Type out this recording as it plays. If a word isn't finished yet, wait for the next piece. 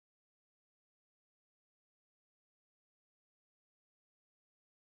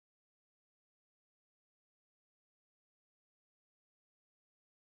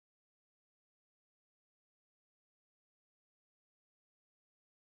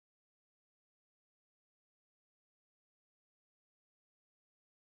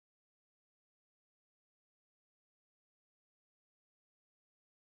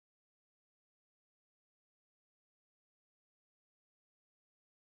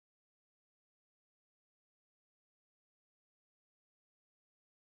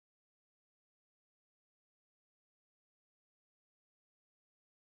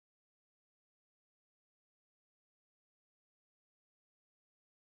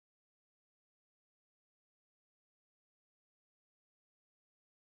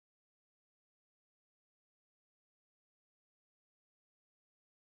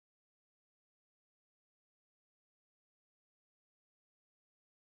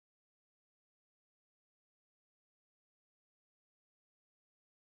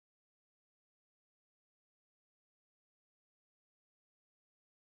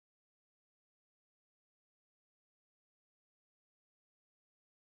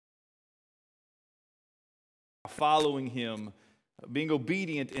following him, being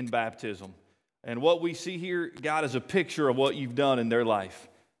obedient in baptism. And what we see here, God, is a picture of what you've done in their life,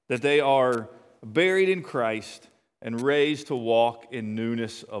 that they are buried in Christ and raised to walk in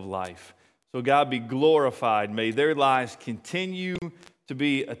newness of life. So God, be glorified. May their lives continue to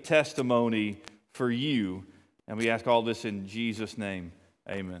be a testimony for you. And we ask all this in Jesus' name.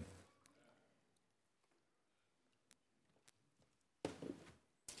 Amen.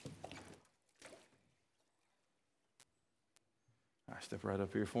 All right, step right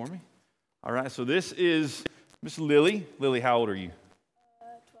up here for me. All right, so this is Miss Lily. Lily, how old are you?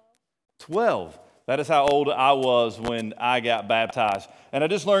 12. That is how old I was when I got baptized. And I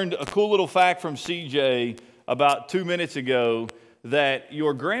just learned a cool little fact from CJ about 2 minutes ago that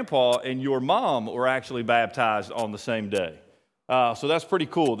your grandpa and your mom were actually baptized on the same day. So that's pretty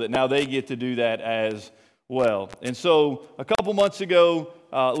cool that now they get to do that as well. And so a couple months ago,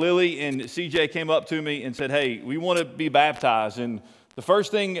 Lily and CJ came up to me and said, hey, we want to be baptized. And the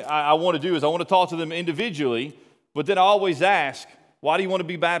first thing I want to do is I want to talk to them individually, but then I always ask, why do you want to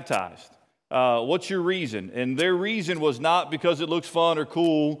be baptized? What's your reason? And their reason was not because it looks fun or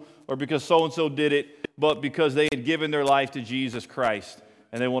cool or because so-and-so did it, but because they had given their life to Jesus Christ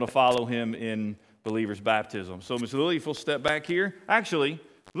and they want to follow him in believer's baptism. So Ms. Lily, if you'll step back here. Actually,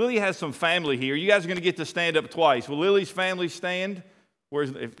 Lily has some family here. You guys are going to get to stand up twice. Will Lily's family stand?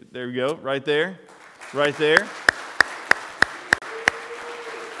 There we go, right there. Right there.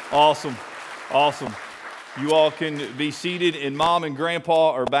 Awesome. You all can be seated, and Mom and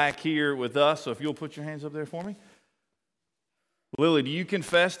Grandpa are back here with us. So if you'll put your hands up there for me. Lily, do you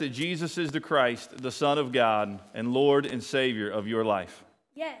confess that Jesus is the Christ, the Son of God, and Lord and Savior of your life?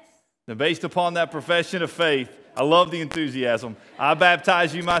 Yes. Now, based upon that profession of faith, I love the enthusiasm. I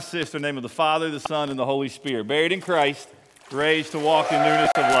baptize you, my sister, in the name of the Father, the Son, and the Holy Spirit, buried in Christ, raised to walk in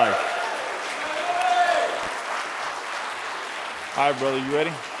newness of life. All right, brother, you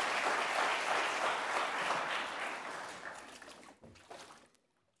ready?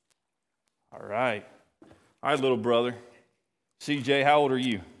 All right, little brother. CJ, how old are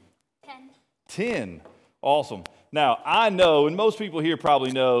you? 10. 10. Awesome. Now, I know, and most people here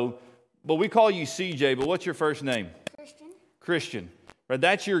probably know, but we call you CJ, but what's your first name? Christian. Right?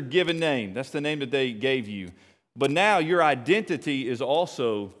 That's your given name. That's the name that they gave you. But now your identity is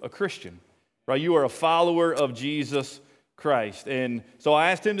also a Christian. Right? You are a follower of Jesus Christ. And so I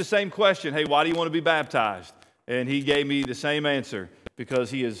asked him the same question, hey, why do you want to be baptized? And he gave me the same answer,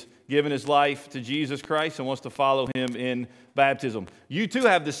 because he has given his life to Jesus Christ and wants to follow him in baptism. You too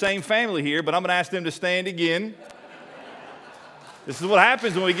have the same family here, but I'm going to ask them to stand again. This is what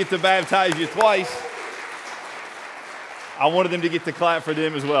happens when we get to baptize you twice. I wanted them to get to clap for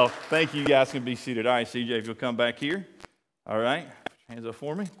them as well. Thank you. You guys can be seated. All right, CJ, if you'll come back here. All right. Hands up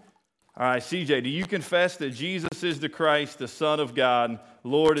for me. All right, CJ, do you confess that Jesus is the Christ, the Son of God,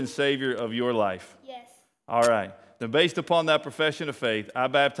 Lord and Savior of your life? Yes. All right. Then based upon that profession of faith, I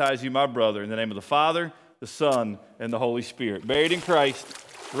baptize you, my brother, in the name of the Father, the Son, and the Holy Spirit. Buried in Christ,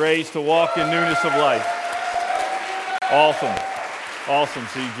 raised to walk in newness of life. Awesome. Awesome,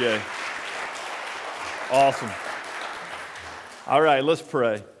 CJ. Awesome. All right, let's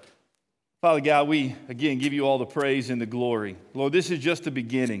pray. Father God, we again give you all the praise and the glory. Lord, this is just the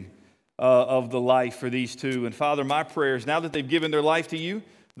beginning of the life for these two. And Father, my prayer is now that they've given their life to you,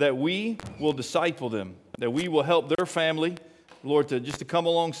 that we will disciple them, that we will help their family, Lord, to come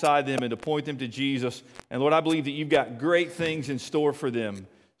alongside them and to point them to Jesus. And Lord, I believe that you've got great things in store for them.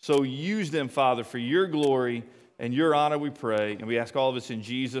 So use them, Father, for your glory and your honor, we pray. And we ask all of this in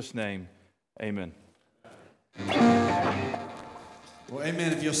Jesus' name. Amen. Well,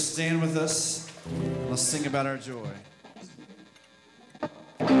 amen. If you'll stand with us, let's sing about our joy.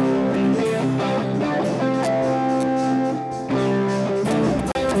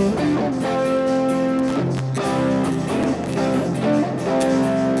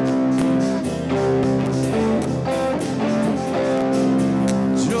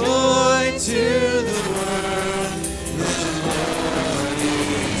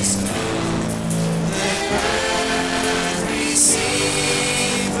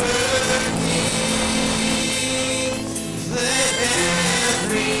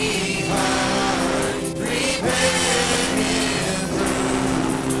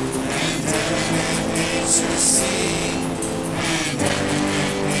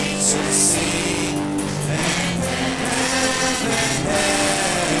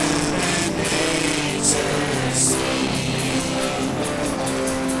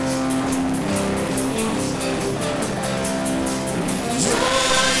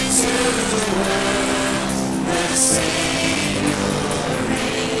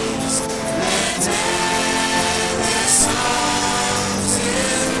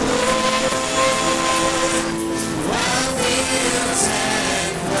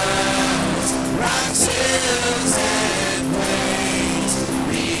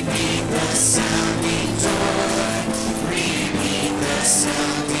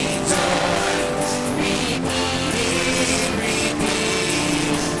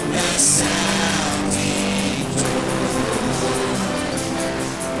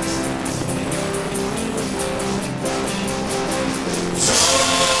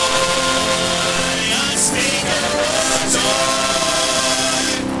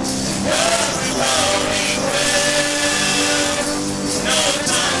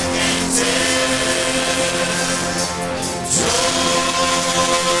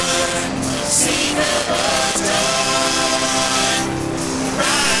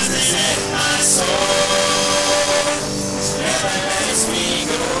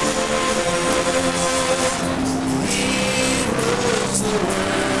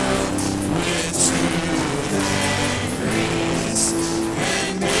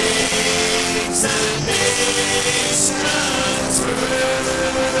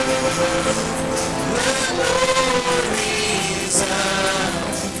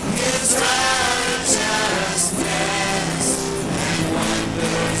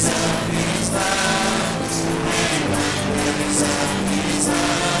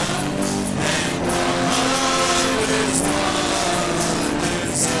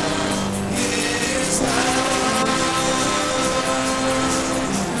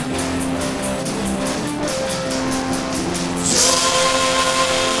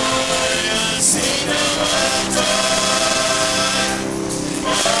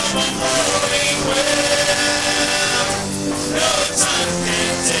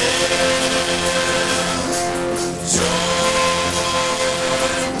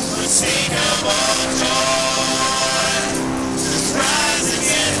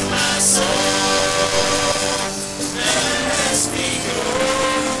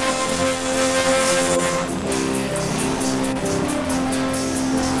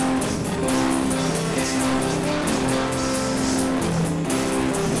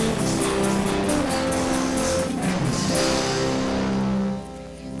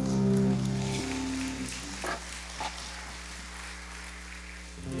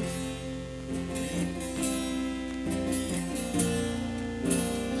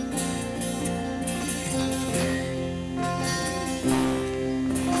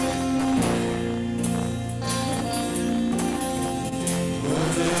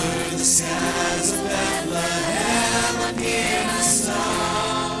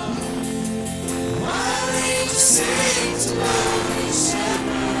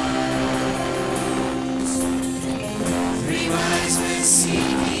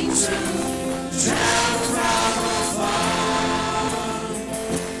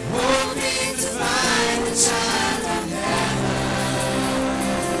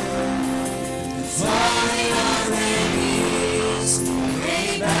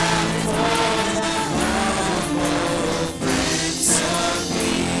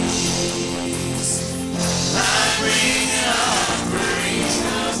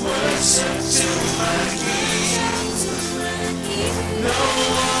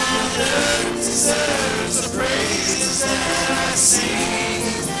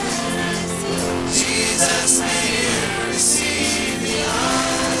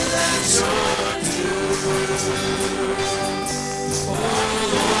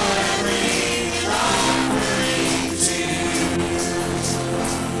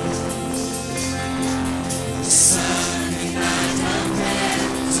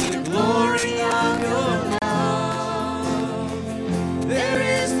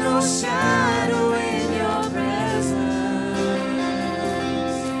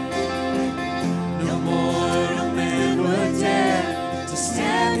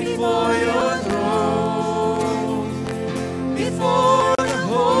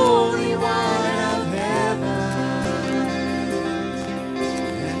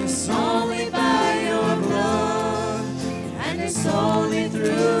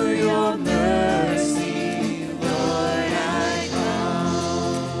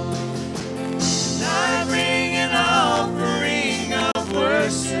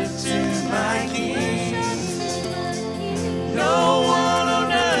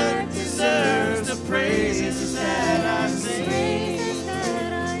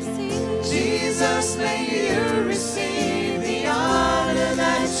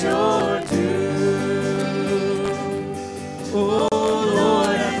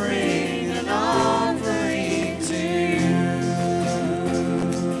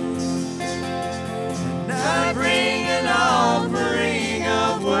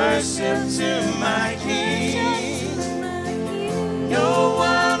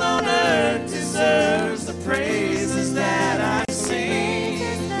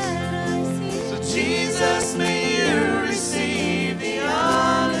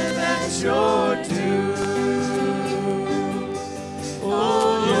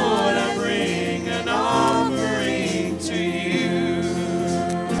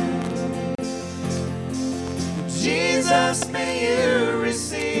 Jesus, may you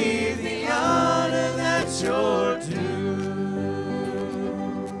receive the honor that's your due.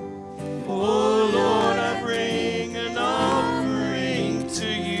 Oh Lord, I bring an offering to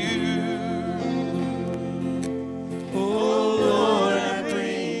you. Oh Lord, I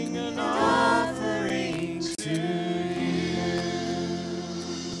bring an offering to you.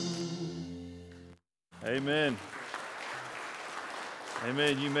 Amen.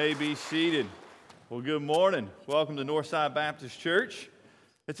 Amen. You may be seated. Well, good morning. Welcome to Northside Baptist Church.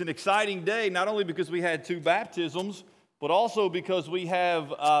 It's an exciting day, not only because we had 2 baptisms, but also because we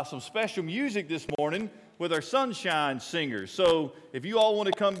have some special music this morning with our Sunshine Singers. So if you all want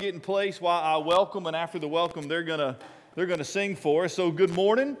to come get in place while I welcome, and after the welcome, they're gonna sing for us. So good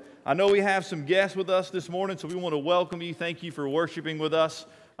morning. I know we have some guests with us this morning, so we want to welcome you. Thank you for worshiping with us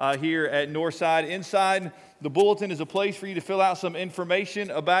here at Northside. Inside the bulletin is a place for you to fill out some information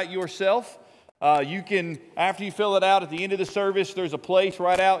about yourself. You can, after you fill it out at the end of the service, there's a place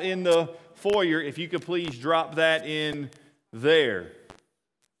right out in the foyer. If you could please drop that in there.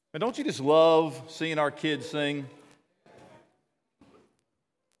 And don't you just love seeing our kids sing?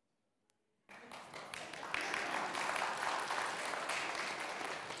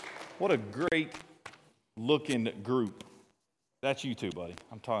 What a great looking group. That's you too, buddy.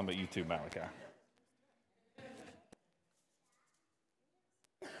 I'm talking about you too, Malachi.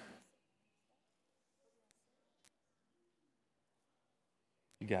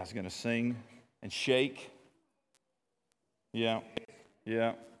 You guys are going to sing and shake? Yeah.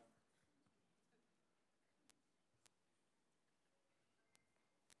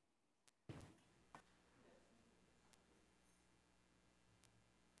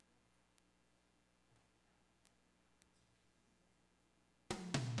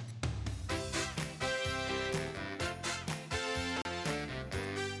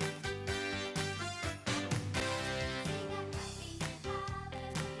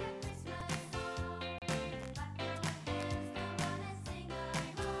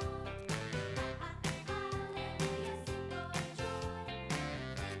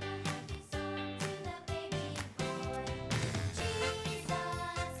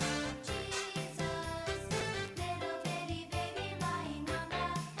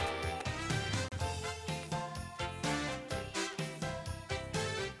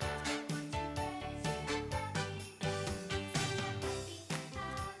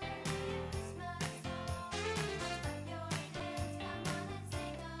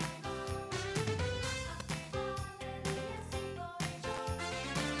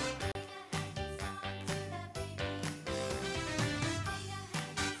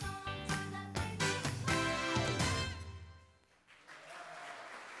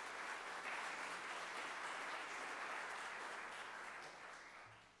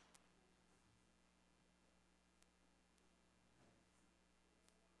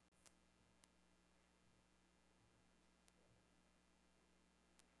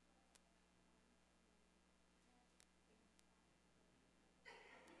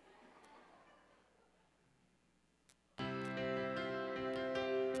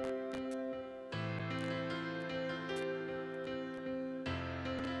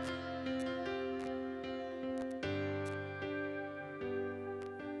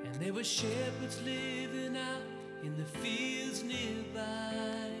 There were shepherds living out in the fields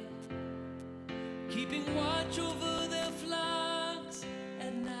nearby, keeping watch over their flocks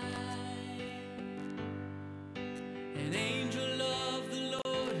at night. An angel of the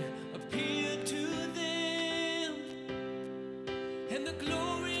Lord appeared to them, and the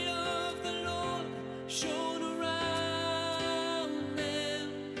glory of the Lord shone around them.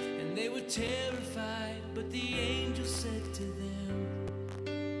 And they were terrified, but the angel said to them,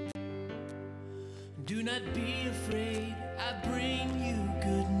 "Do not be afraid, I bring you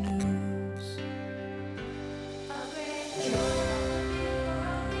good news.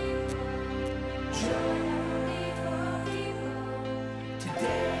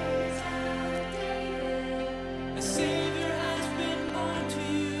 Today, a Savior has been born to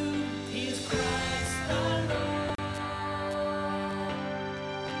you. He is Christ the Lord.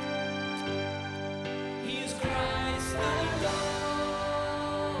 He is Christ the Lord."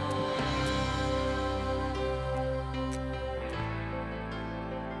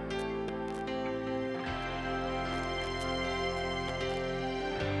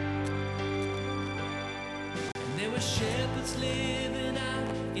 There were shepherds living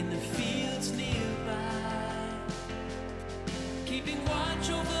out in the fields nearby, keeping watch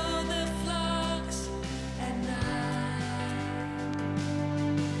over their flocks at night.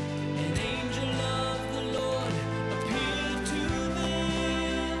 An angel of the Lord appeared to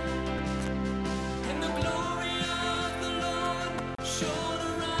them, and the glory of the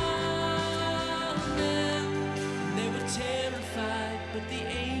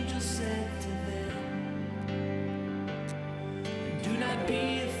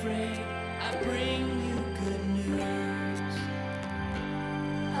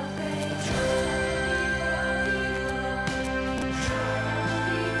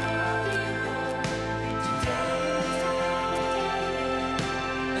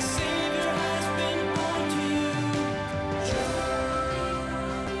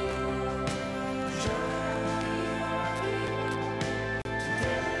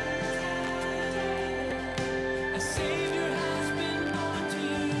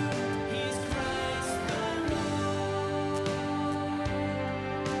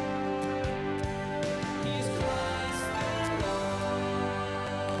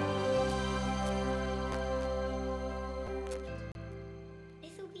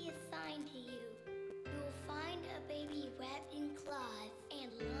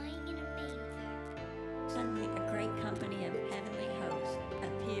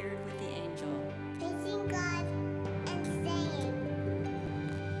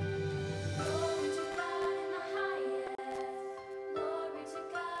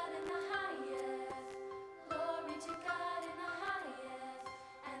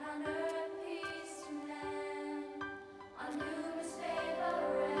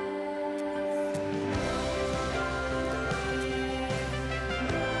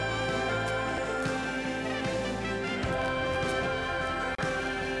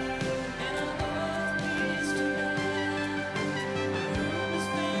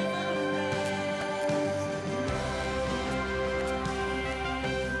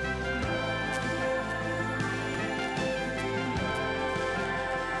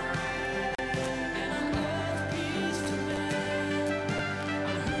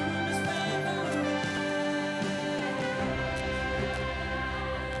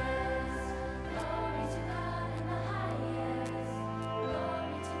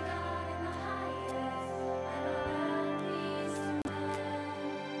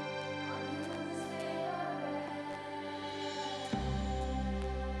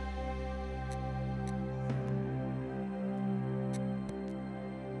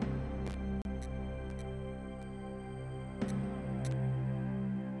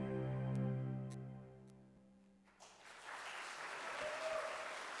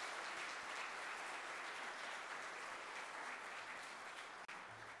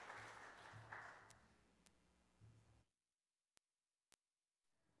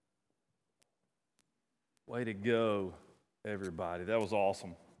Way to go, everybody. That was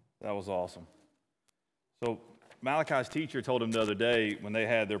awesome. That was awesome. So Malachi's teacher told him the other day when they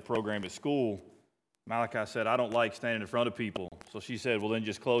had their program at school, Malachi said, I don't like standing in front of people. So she said, well, then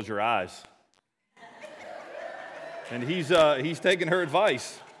just close your eyes. And he's taking her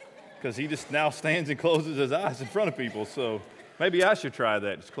advice because he just now stands and closes his eyes in front of people. So maybe I should try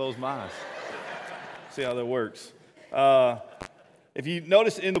that. Just close my eyes. See how that works. If you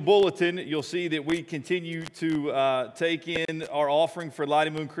notice in the bulletin, you'll see that we continue to take in our offering for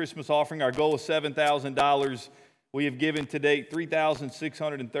Lighty Moon Christmas offering. Our goal is $7,000. We have given to date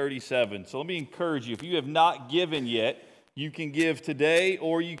 $3,637. So let me encourage you, if you have not given yet, you can give today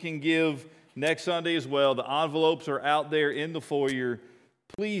or you can give next Sunday as well. The envelopes are out there in the foyer.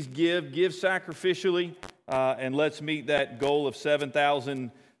 Please give sacrificially, and let's meet that goal of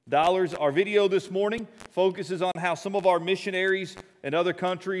 $7,000. Our video this morning focuses on how some of our missionaries in other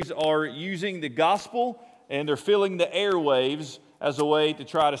countries are using the gospel and they're filling the airwaves as a way to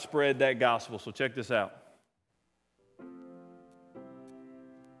try to spread that gospel. So check this out.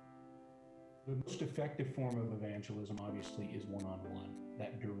 The most effective form of evangelism, obviously, is one-on-one.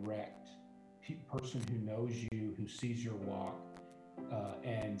 That direct person who knows you, who sees your walk,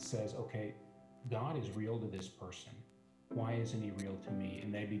 and says, okay, God is real to this person. Why isn't he real to me?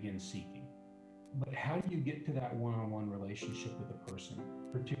 And they begin seeking. But how do you get to that one-on-one relationship with a person?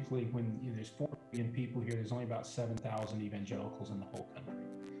 Particularly when there's 4 million people here, there's only about 7,000 evangelicals in the whole country.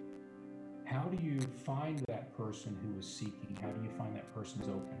 How do you find that person who is seeking? How do you find that person's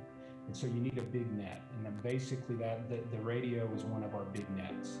open? And so you need a big net. And then basically the radio is one of our big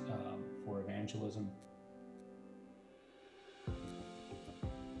nets for evangelism.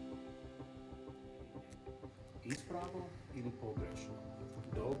 Ispravno ili pogrešno,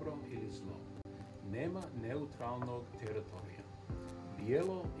 dobro ili zlo. Nema neutralnog teritorija.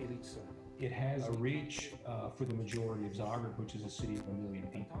 Bijelo ili crno. It has a reach for the majority of Zagreb, which is a city of 1 million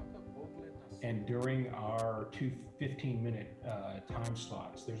people. And during our 2 15-minute time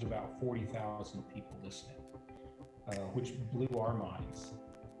slots, there's about 40,000 people listening, which blew our minds.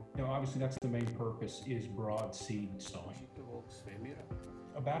 You know, obviously that's the main purpose, is broad seed sowing.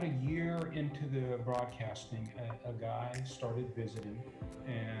 About a year into the broadcasting, a guy started visiting,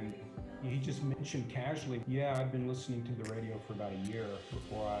 and he just mentioned casually, yeah, I've been listening to the radio for about a year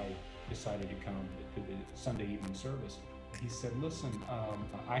before I decided to come to the Sunday evening service. He said, listen,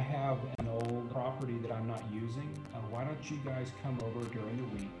 I have an old property that I'm not using. Why don't you guys come over during the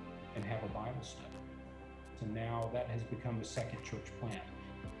week and have a Bible study? So now that has become the second church plant.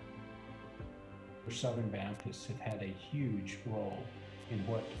 The Southern Baptists have had a huge role in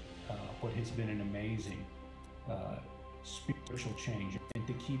what has been an amazing spiritual change. And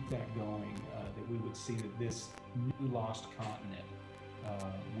to keep that going, that we would see that this new lost continent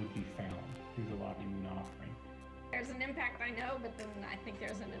would be found through the Lighty Moon offering. There's an impact I know, but then I think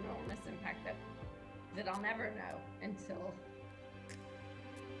there's an enormous impact that I'll never know until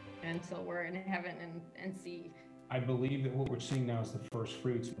we're in heaven and see. I believe that what we're seeing now is the first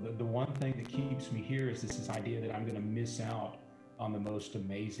fruits. The one thing that keeps me here is this idea that I'm going to miss out on the most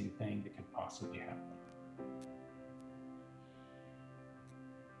amazing thing that could possibly happen.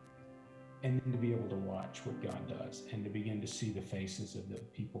 And then to be able to watch what God does and to begin to see the faces of the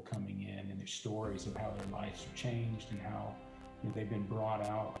people coming in and their stories of how their lives are changed and how they've been brought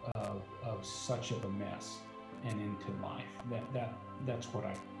out of such of a mess and into life. That's what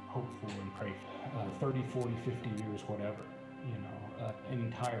I hope for and pray for. 30, 40, 50 years, whatever, an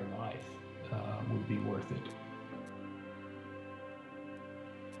entire life would be worth it.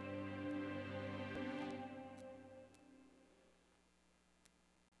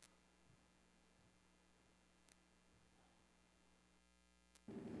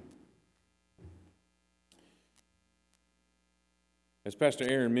 As Pastor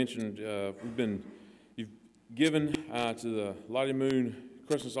Aaron mentioned, you've given to the Lighty Moon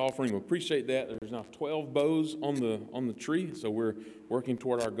Christmas offering. We appreciate that. There's now 12 bows on the tree, so we're working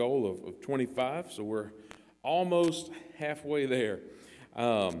toward our goal of 25. So we're almost halfway there.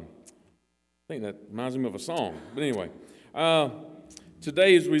 I think that reminds me of a song. But anyway,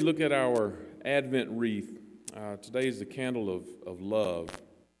 today as we look at our Advent wreath, today is the candle of love,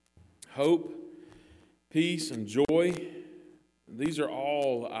 hope, peace, and joy. These are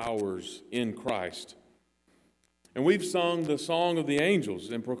all ours in Christ. And we've sung the song of the angels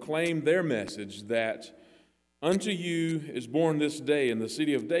and proclaimed their message that unto you is born this day in the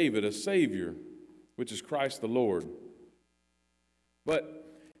city of David a Savior, which is Christ the Lord.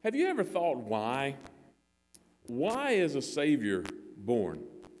 But have you ever thought why? Why is a Savior born?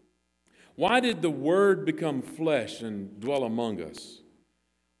 Why did the Word become flesh and dwell among us?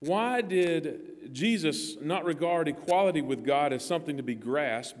 Why did Jesus not regard equality with God as something to be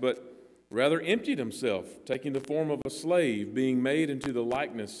grasped, but rather emptied himself, taking the form of a slave, being made into the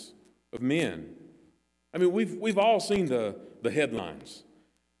likeness of men? I mean, we've all seen the headlines.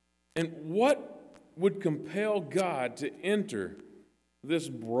 And what would compel God to enter this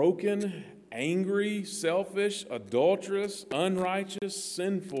broken, angry, selfish, adulterous, unrighteous,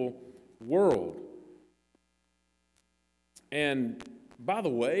 sinful world? And by the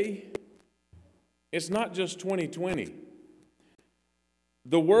way, it's not just 2020.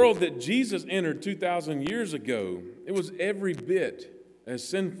 The world that Jesus entered 2,000 years ago, it was every bit as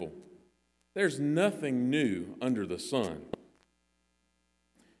sinful. There's nothing new under the sun.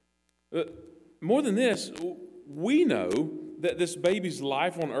 More than this, we know that this baby's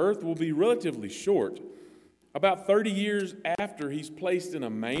life on earth will be relatively short. About 30 years after he's placed in a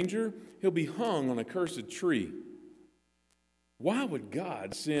manger, he'll be hung on a cursed tree. Why would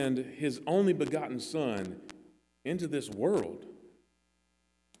God send his only begotten Son into this world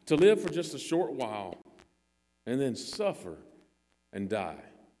to live for just a short while and then suffer and die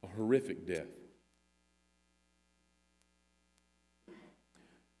a horrific death?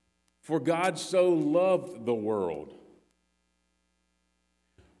 For God so loved the world.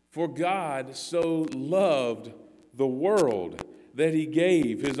 For God so loved the world that he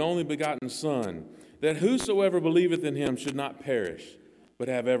gave his only begotten Son, that whosoever believeth in him should not perish, but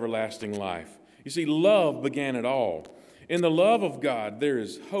have everlasting life. You see, love began it all. In the love of God, there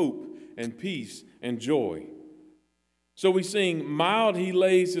is hope and peace and joy. So we sing, mild he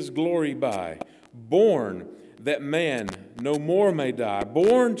lays his glory by, born that man no more may die,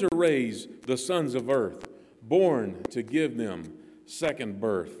 born to raise the sons of earth, born to give them second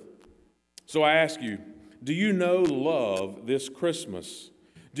birth. So I ask you, do you know love this Christmas?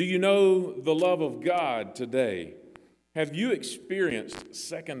 Do you know the love of God today? Have you experienced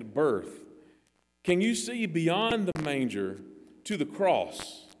second birth? Can you see beyond the manger to the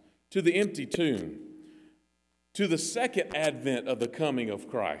cross, to the empty tomb, to the second advent of the coming of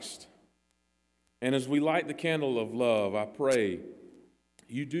Christ? And as we light the candle of love, I pray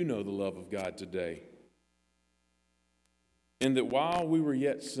you do know the love of God today. And that while we were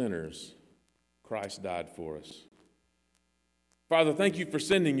yet sinners, Christ died for us. Father, thank you for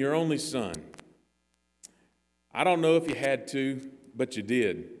sending your only Son. I don't know if you had to, but you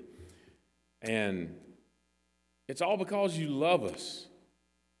did. And it's all because you love us.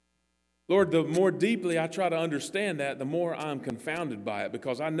 Lord, the more deeply I try to understand that, the more I'm confounded by it,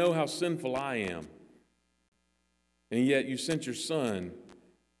 because I know how sinful I am. And yet you sent your Son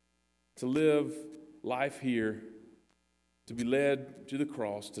to live life here, to be led to the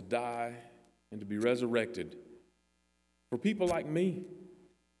cross, to die, and to be resurrected for people like me.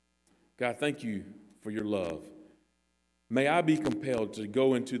 God, thank you for your love. May I be compelled to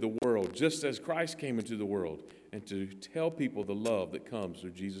go into the world just as Christ came into the world and to tell people the love that comes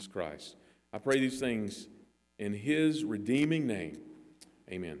through Jesus Christ. I pray these things in his redeeming name.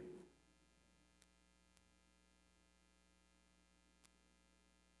 Amen.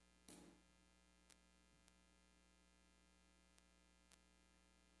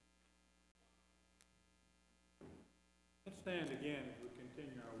 Let's stand again as we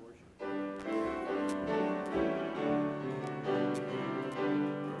continue our worship.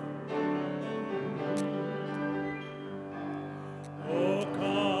 Oh,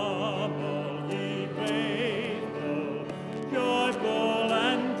 come, all ye faithful, joyful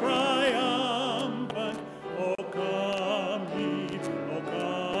and triumphant. Oh, come ye to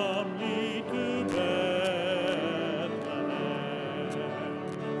Bethlehem.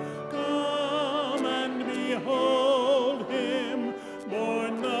 Come and behold him,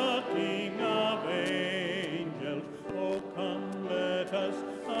 born the King of angels. Oh, come, let us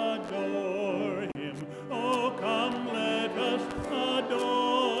adore him. Oh, come, let us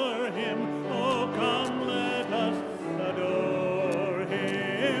adore him. Oh, come, let us adore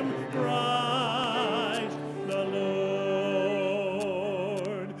him. Christ the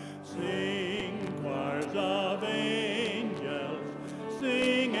Lord. Sing, choirs of angels,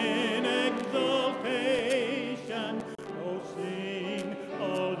 sing in exultation. Oh, sing,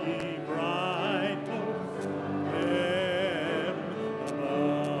 all ye bright hosts, heaven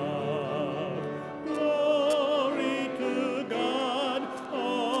above. Glory to God,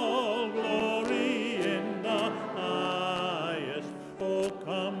 all glory in the highest. Oh,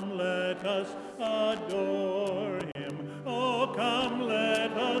 come, let us adore him. Oh, come,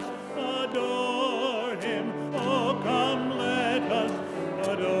 let us adore him. Oh, come, let us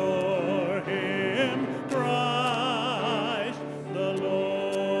adore him. Christ the Lord.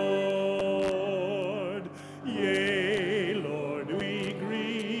 Yea, Lord, we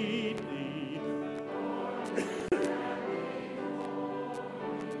greet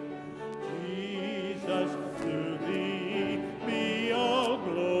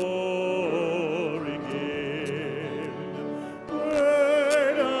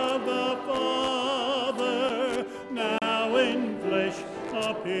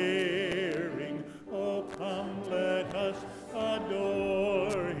appearing. Oh, come, let us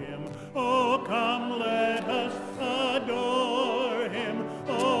adore him. Oh, come, let us adore him.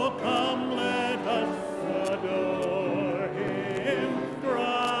 Oh, come, let us adore him.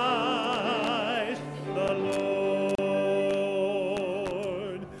 Christ the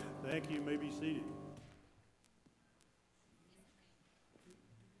Lord. Thank you. You may be seated.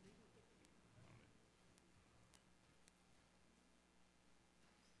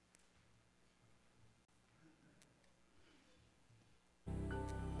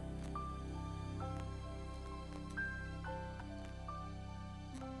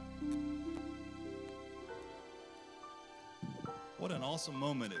 What an awesome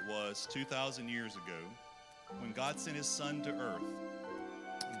moment it was 2,000 years ago when God sent his son to earth,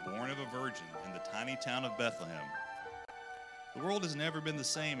 born of a virgin in the tiny town of Bethlehem. The world has never been the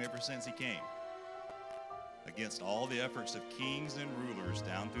same ever since he came. Against all the efforts of kings and rulers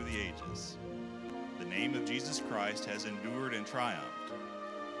down through the ages, the name of Jesus Christ has endured and triumphed.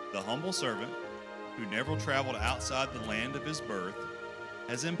 The humble servant, who never traveled outside the land of his birth,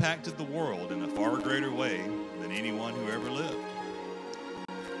 has impacted the world in a far greater way than anyone who ever lived.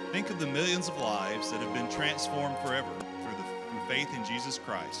 Think of the millions of lives that have been transformed forever through faith in Jesus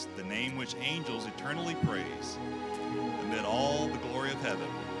Christ, the name which angels eternally praise amid all the glory of heaven.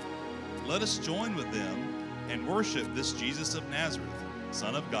 Let us join with them and worship this Jesus of Nazareth,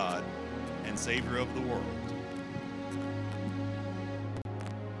 Son of God and Savior of the world.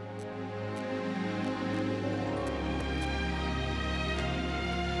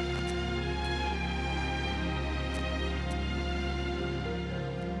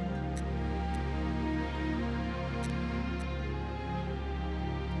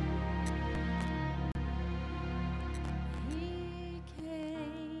 He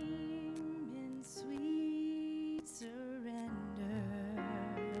came in sweet surrender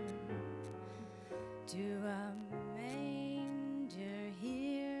to a manger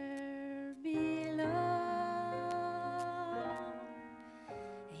here below.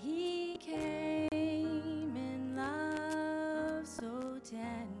 He came in love so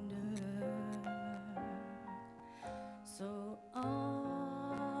tender, so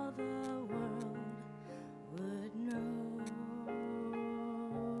all the world would know.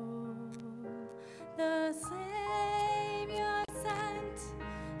 The Savior sent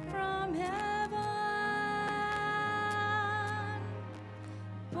from heaven,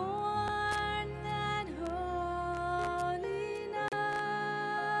 born that holy night.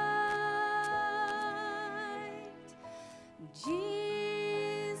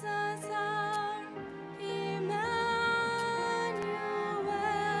 Jesus, our Emmanuel,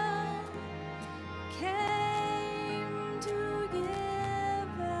 came to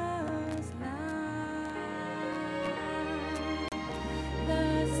give us life.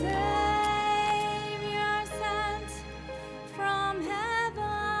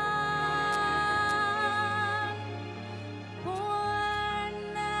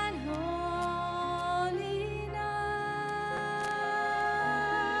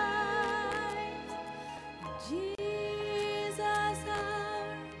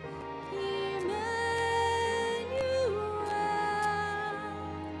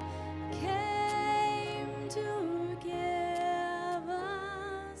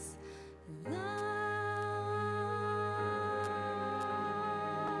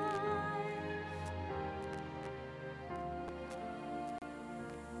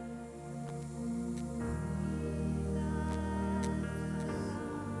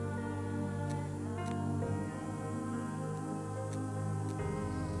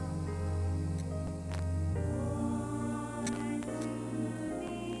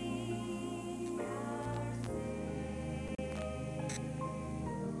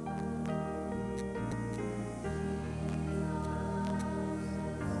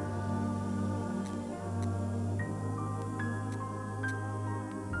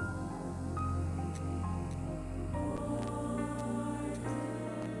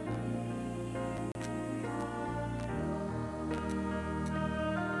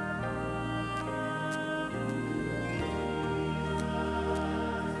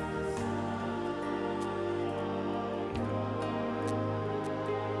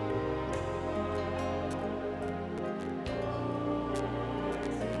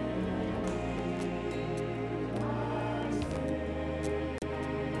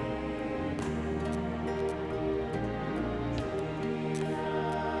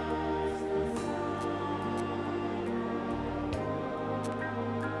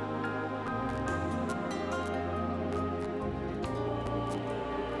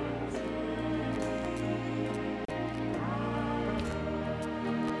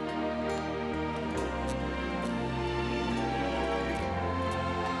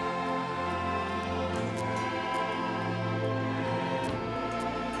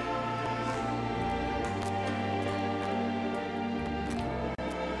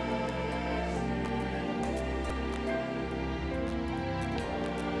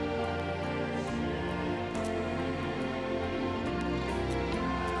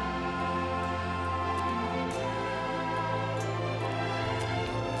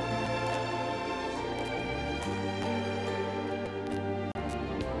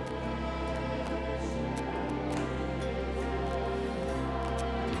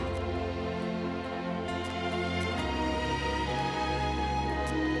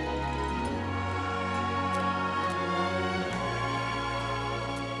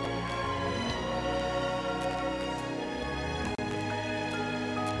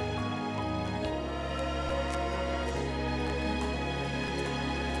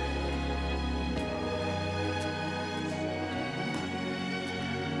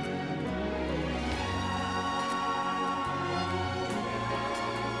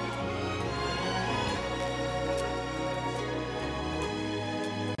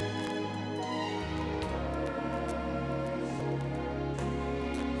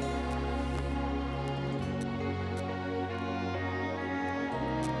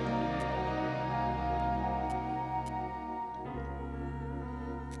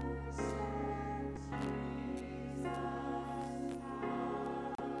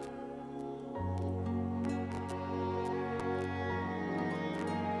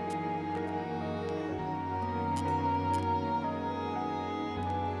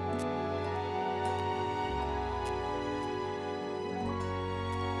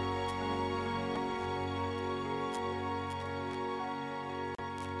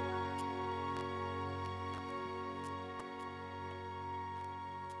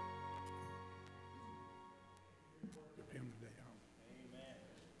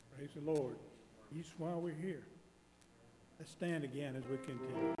 Praise the Lord. Each while we're here. Let's stand again as we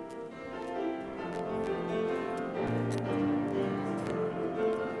continue.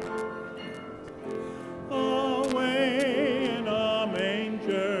 Away in a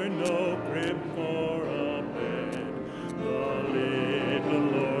manger, no crib for a bed, the little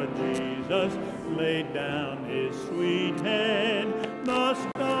Lord Jesus laid down his sweet head. The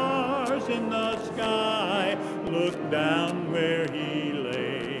stars in the sky looked down where he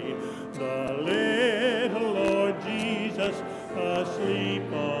lay. The little Lord Jesus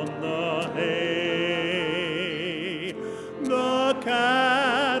asleep on the hay. The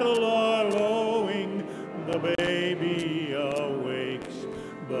cattle are lowing, the baby awakes,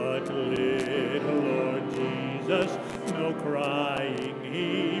 but little Lord Jesus no crying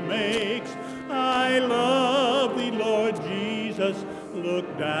he makes. I love thee, Lord Jesus,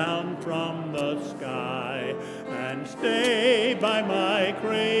 look down from the sky and stay by my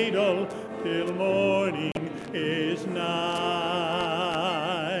cradle till morning is nigh.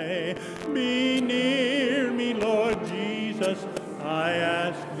 Be near me, Lord Jesus, I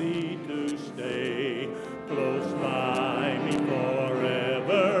ask thee to stay close by me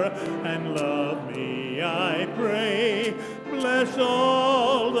forever and love me, I pray. Bless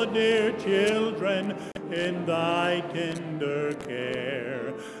all the dear children in thy tender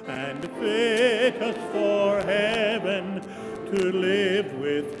care, and fit us for heaven to live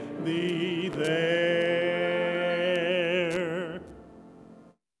with thee there.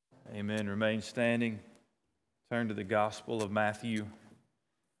 Amen. Remain standing. Turn to the Gospel of Matthew,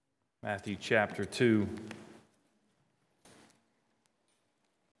 Matthew chapter 2. I'm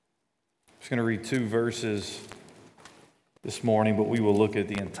just going to read 2 verses this morning, but we will look at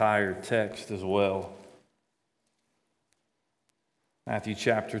the entire text as well. Matthew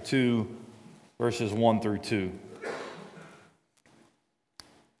chapter 2, verses 1 through 2.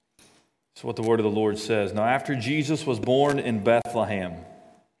 That's what the word of the Lord says. Now, after Jesus was born in Bethlehem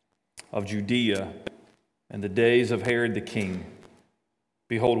of Judea in the days of Herod the king,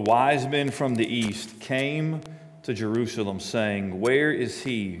 behold, wise men from the east came to Jerusalem, saying, Where is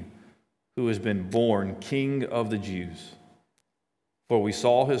he who has been born King of the Jews? For we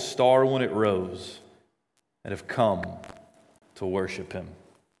saw his star when it rose, and have come to worship him.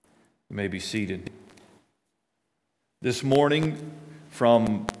 You may be seated. This morning,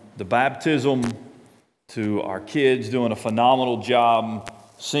 from the baptism to our kids doing a phenomenal job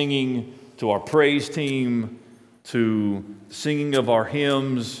singing, to our praise team, to singing of our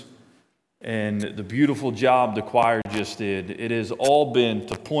hymns, and the beautiful job the choir just did, it has all been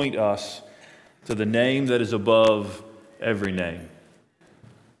to point us to the name that is above every name.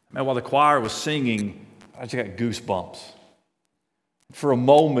 Man, while the choir was singing, I just got goosebumps. For a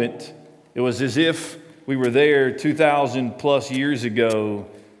moment, it was as if we were there 2,000 plus years ago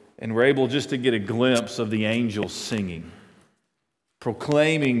and were able just to get a glimpse of the angels singing,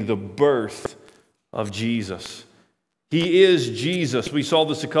 proclaiming the birth of Jesus. He is Jesus. We saw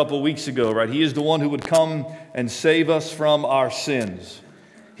this a couple of weeks ago, right? He is the one who would come and save us from our sins.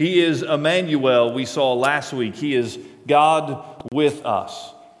 He is Emmanuel, we saw last week. He is God with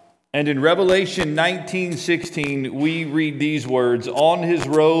us. And in Revelation 19:16, we read these words, on his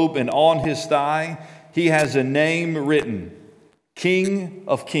robe and on his thigh, he has a name written, King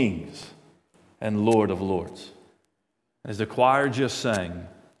of Kings and Lord of Lords. As the choir just sang,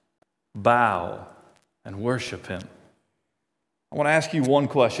 bow and worship him. I want to ask you one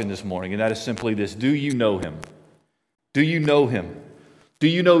question this morning, and that is simply this. Do you know him? Do you know him? Do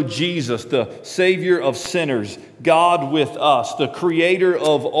you know Jesus, the Savior of sinners, God with us, the Creator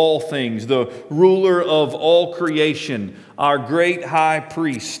of all things, the ruler of all creation, our great high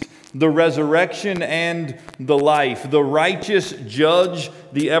priest, the resurrection and the life, the righteous judge,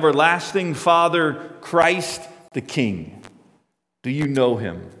 the everlasting Father, Christ the King? Do you know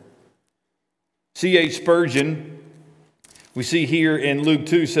him? C.H. Spurgeon, we see here in Luke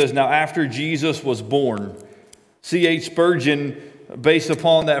 2, says, now after Jesus was born, C.H. Spurgeon, based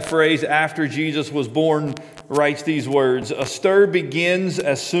upon that phrase, after Jesus was born, writes these words, a stir begins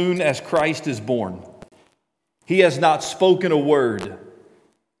as soon as Christ is born. He has not spoken a word.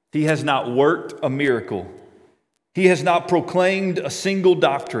 He has not worked a miracle. He has not proclaimed a single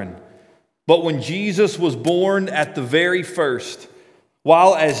doctrine. But when Jesus was born at the very first,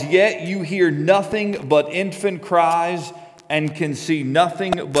 while as yet you hear nothing but infant cries and can see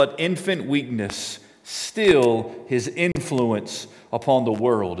nothing but infant weakness, still his influence upon the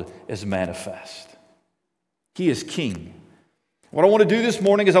world is manifest. He is king. What I want to do this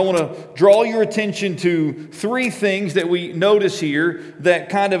morning is I want to draw your attention to three things that we notice here that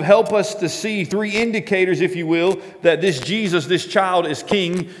kind of help us to see, three indicators, if you will, that this Jesus, this child, is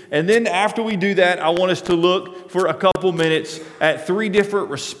king. And then after we do that, I want us to look for a couple minutes at three different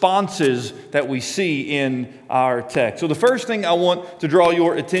responses that we see in our text. So the first thing I want to draw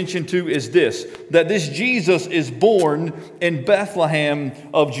your attention to is this, that this Jesus is born in Bethlehem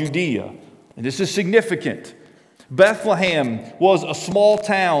of Judea. And this is significant. Bethlehem was a small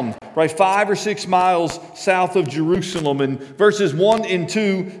town, right, 5 or 6 miles south of Jerusalem. In verses 1 and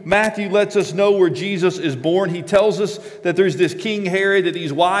 2, Matthew lets us know where Jesus is born. He tells us that there's this King Herod, that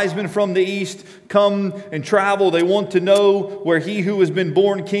these wise men from the east come and travel. They want to know where he who has been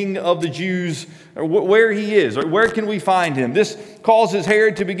born King of the Jews, or where he is, or where can we find him. This causes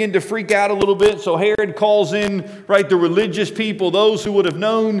Herod to begin to freak out a little bit. So Herod calls in, right, the religious people, those who would have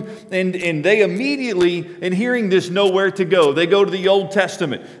known, and they immediately, in hearing this, know where to go. They go to the Old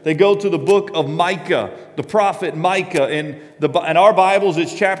Testament. They go to the book of Micah, the prophet Micah. In our Bibles,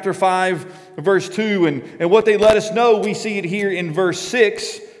 it's chapter 5, verse 2. And what they let us know, we see it here in verse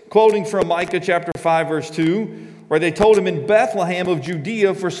 6, quoting from Micah chapter 5, verse 2, where they told him, in Bethlehem of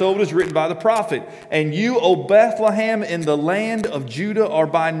Judea, for so it is written by the prophet, and you, O Bethlehem, in the land of Judah, are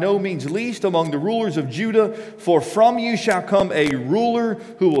by no means least among the rulers of Judah, for from you shall come a ruler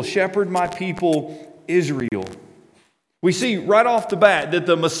who will shepherd my people Israel. We see right off the bat that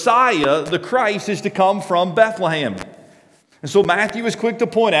the Messiah, the Christ, is to come from Bethlehem. And so Matthew is quick to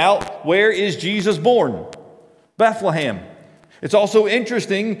point out, where is Jesus born? Bethlehem. It's also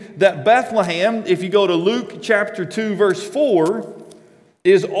interesting that Bethlehem, if you go to Luke chapter 2, verse 4,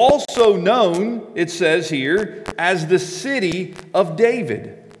 is also known, it says here, as the city of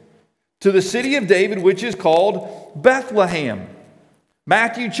David. To the city of David, which is called Bethlehem.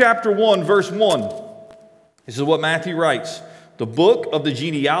 Matthew chapter 1, verse 1. This is what Matthew writes. The book of the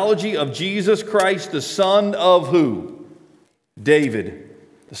genealogy of Jesus Christ, the son of who? David,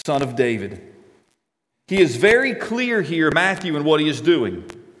 the son of David. He is very clear here, Matthew, in what he is doing.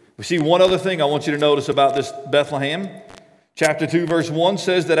 We see one other thing I want you to notice about this Bethlehem. Chapter 2, verse 1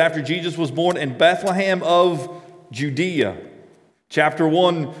 says that after Jesus was born in Bethlehem of Judea. Chapter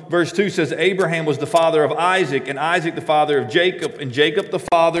 1, verse 2 says Abraham was the father of Isaac, and Isaac the father of Jacob, and Jacob the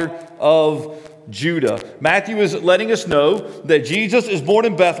father of Judah. Matthew is letting us know that Jesus is born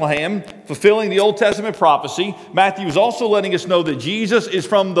in Bethlehem, fulfilling the Old Testament prophecy. Matthew is also letting us know that Jesus is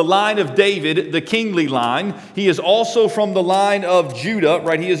from the line of David, the kingly line. He is also from the line of Judah,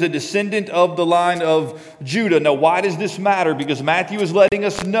 right? He is a descendant of the line of Judah. Now, why does this matter? Because Matthew is letting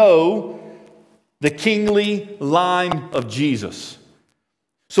us know the kingly line of Jesus.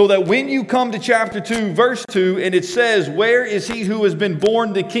 So that when you come to chapter 2, verse 2, and it says, where is he who has been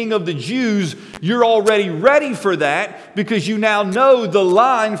born the King of the Jews? You're already ready for that because you now know the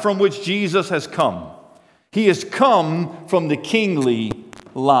line from which Jesus has come. He has come from the kingly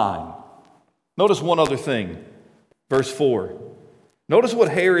line. Notice one other thing. Verse 4. Notice what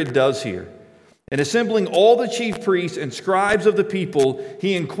Herod does here. And assembling all the chief priests and scribes of the people,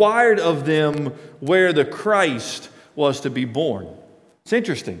 he inquired of them where the Christ was to be born. It's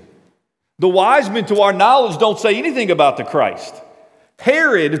interesting. The wise men, to our knowledge, don't say anything about the Christ.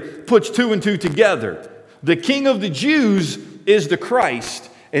 Herod puts 2 and 2 together. The King of the Jews is the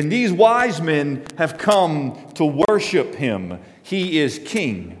Christ, and these wise men have come to worship him. He is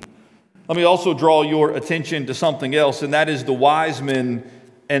king. Let me also draw your attention to something else, and that is the wise men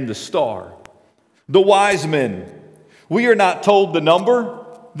and the star. The wise men. We are not told the number.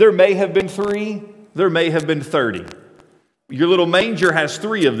 There may have been 3. There may have been 30. Your little manger has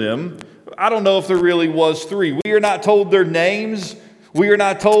 3 of them. I don't know if there really was 3. We are not told their names. We are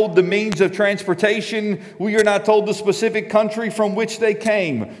not told the means of transportation. We are not told the specific country from which they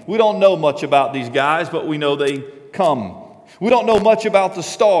came. We don't know much about these guys, but we know they come. We don't know much about the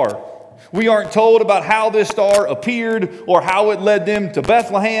star. We aren't told about how this star appeared or how it led them to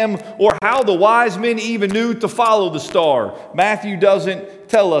Bethlehem or how the wise men even knew to follow the star. Matthew doesn't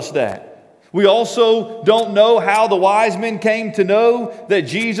tell us that. We also don't know how the wise men came to know that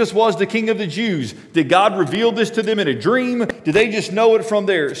Jesus was the King of the Jews. Did God reveal this to them in a dream? Did they just know it from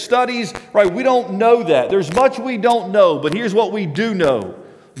their studies? Right, we don't know that. There's much we don't know, but here's what we do know.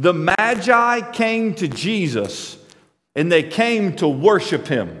 The Magi came to Jesus, and they came to worship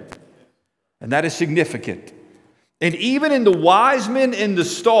him. And that is significant. And even in the wise men and the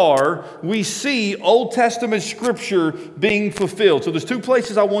star, we see Old Testament scripture being fulfilled. So there's 2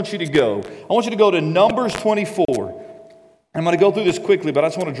 places I want you to go. I want you to go to Numbers 24. I'm going to go through this quickly, but I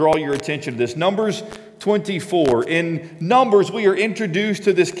just want to draw your attention to this. Numbers 24. In Numbers, we are introduced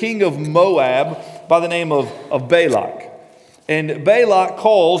to this king of Moab by the name of Balak. And Balak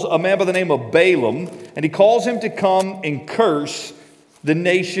calls a man by the name of Balaam, and he calls him to come and curse the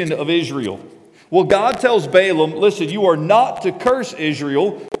nation of Israel. Well, God tells Balaam, listen, you are not to curse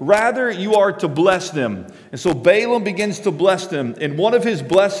Israel, rather you are to bless them. And so Balaam begins to bless them. And one of his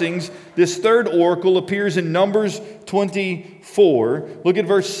blessings, this third oracle, appears in Numbers 24. Look at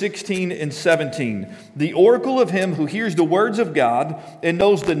verse 16 and 17. The oracle of him who hears the words of God and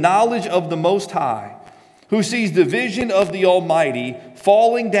knows the knowledge of the Most High, who sees the vision of the Almighty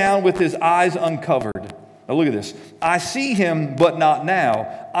falling down with his eyes uncovered. Now look at this. I see him, but not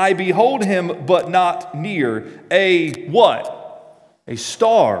now. I behold him, but not near. A what? A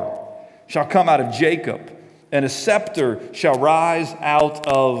star shall come out of Jacob, and a scepter shall rise out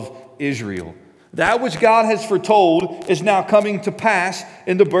of Israel. That which God has foretold is now coming to pass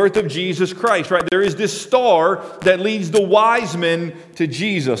in the birth of Jesus Christ, right? There is this star that leads the wise men to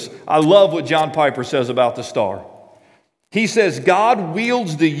Jesus. I love what John Piper says about the star. He says, God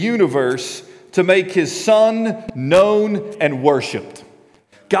wields the universe to make his Son known and worshiped.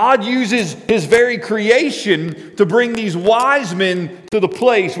 God uses his very creation to bring these wise men to the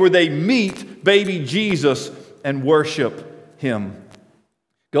place where they meet baby Jesus and worship him.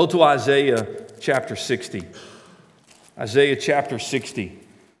 Go to Isaiah chapter 60. Isaiah chapter 60,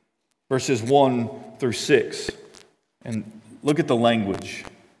 verses 1 through 6. And look at the language.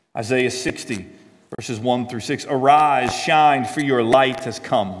 Isaiah 60, verses 1 through 6. Arise, shine, for your light has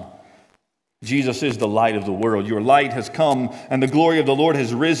come. Jesus is the light of the world. Your light has come, and the glory of the Lord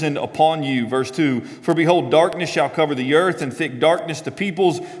has risen upon you. Verse 2, for behold, darkness shall cover the earth, and thick darkness the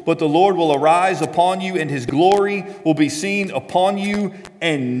peoples, but the Lord will arise upon you, and his glory will be seen upon you,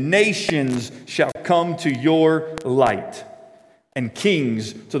 and nations shall come to your light, and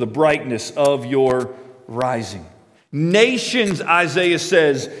kings to the brightness of your rising. Nations, Isaiah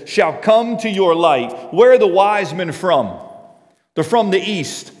says, shall come to your light. Where are the wise men from? They're from the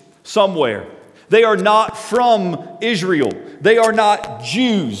east. Somewhere. They are not from Israel. They are not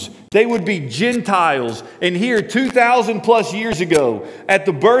Jews. They would be Gentiles. And here, 2,000 plus years ago, at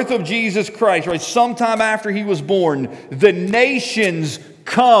the birth of Jesus Christ, right, sometime after he was born, the nations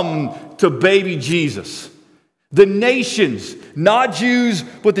come to baby Jesus. The nations, not Jews,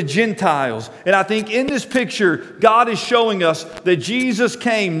 but the Gentiles. And I think in this picture, God is showing us that Jesus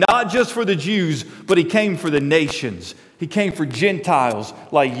came not just for the Jews, but he came for the nations. He came for Gentiles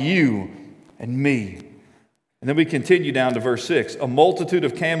like you and me. And then we continue down to verse 6. A multitude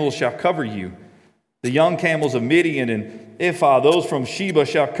of camels shall cover you. The young camels of Midian and Ephah, those from Sheba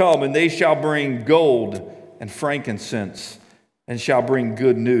shall come, and they shall bring gold and frankincense, and shall bring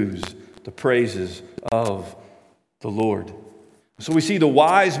good news, the praises of the Lord. So we see the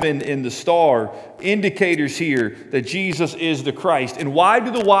wise men in the star, indicators here that Jesus is the Christ. And why do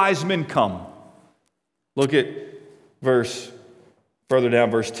the wise men come? Look at further down,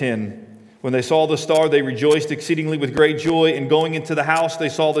 verse 10. When they saw the star, they rejoiced exceedingly with great joy. And going into the house, they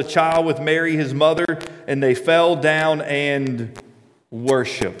saw the child with Mary, his mother, and they fell down and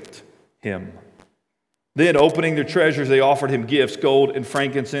worshiped him. Then, opening their treasures, they offered him gifts, gold and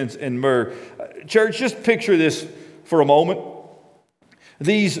frankincense and myrrh. Church, just picture this for a moment.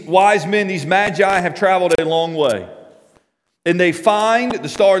 These wise men, these magi, have traveled a long way. And they find, the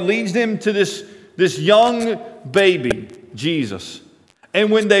star leads them to this young baby, Jesus.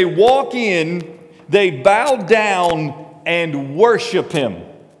 And when they walk in, they bow down and worship him.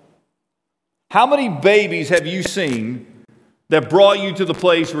 How many babies have you seen that brought you to the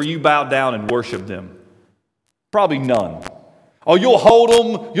place where you bowed down and worshiped them? Probably none. Oh, you'll hold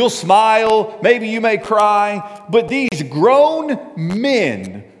them, you'll smile, maybe you may cry. But these grown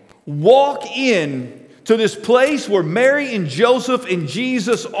men walk in to this place where Mary and Joseph and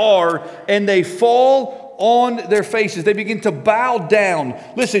Jesus are, and they fall on their faces. They begin to bow down.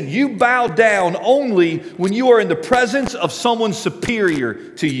 Listen, you bow down only when you are in the presence of someone superior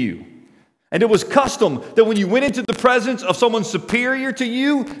to you. And it was custom that when you went into the presence of someone superior to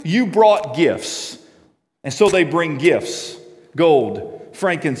you, you brought gifts. And so they bring gifts, gold,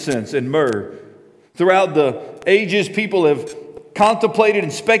 frankincense, and myrrh. Throughout the ages, people have contemplated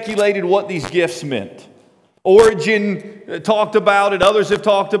and speculated what these gifts meant. Origen talked about it. Others have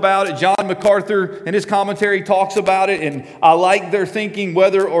talked about it. John MacArthur in his commentary talks about it. And I like their thinking.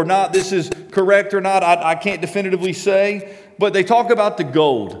 Whether or not this is correct or not, I can't definitively say. But they talk about the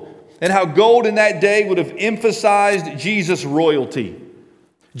gold and how gold in that day would have emphasized Jesus' royalty.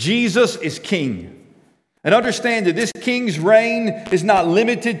 Jesus is king. And understand that this king's reign is not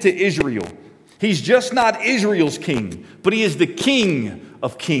limited to Israel. He's just not Israel's king, but he is the King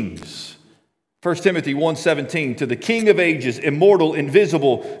of kings. 1 Timothy 1:17, to the King of ages, immortal,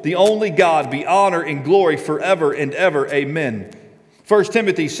 invisible, the only God, be honor and glory forever and ever. Amen. 1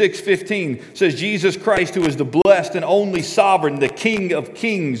 Timothy 6:15 says, Jesus Christ, who is the blessed and only sovereign, the King of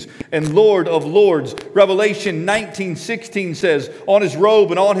kings and Lord of lords. Revelation 19:16 says, on his robe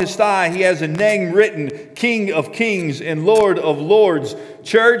and on his thigh he has a name written, King of kings and Lord of lords.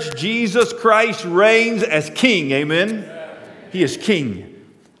 Church, Jesus Christ reigns as King. Amen? He is King.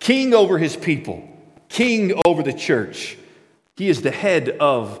 King over his people. King over the church. He is the head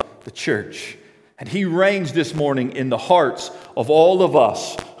of the church. And he reigns this morning in the hearts of all of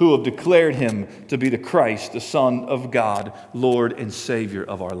us who have declared him to be the Christ, the Son of God, Lord and Savior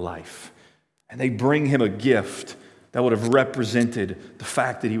of our life. And they bring him a gift that would have represented the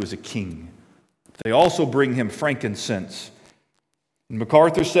fact that he was a king. They also bring him frankincense. And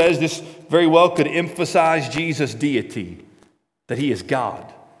MacArthur says this very well could emphasize Jesus' deity, that he is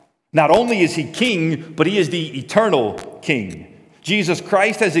God. Not only is he king, but he is the eternal king. Jesus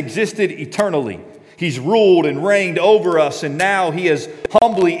Christ has existed eternally. He's ruled and reigned over us, and now he has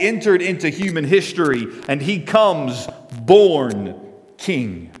humbly entered into human history, and he comes born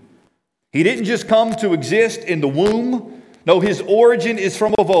king. He didn't just come to exist in the womb. No, his origin is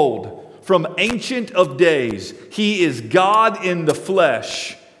from of old, from ancient of days. He is God in the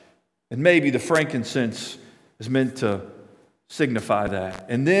flesh. And maybe the frankincense is meant to signify that.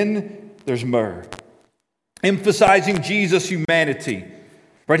 And then there's myrrh, emphasizing Jesus' humanity.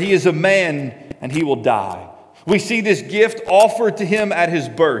 Right? He is a man and he will die. We see this gift offered to him at his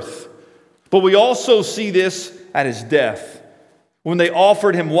birth, but we also see this at his death, when they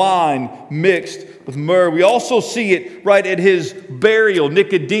offered him wine mixed with myrrh. We also see it right at his burial.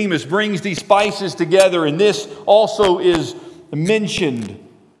 Nicodemus brings these spices together, and this also is mentioned.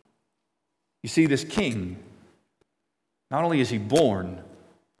 You see, this king, not only is he born,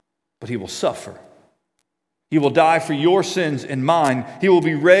 but he will suffer. He will die for your sins and mine. He will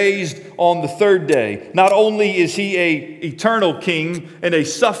be raised on the third day. Not only is he an eternal king and a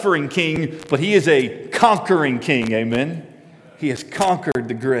suffering king, but he is a conquering king. Amen? He has conquered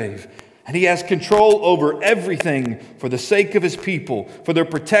the grave. And he has control over everything for the sake of his people, for their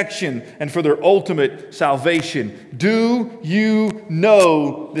protection, and for their ultimate salvation. Do you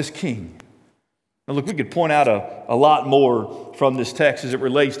know this king? Now look, we could point out a lot more from this text as it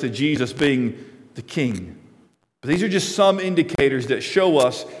relates to Jesus being the king. But these are just some indicators that show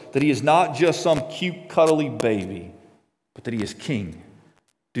us that he is not just some cute, cuddly baby, but that he is king.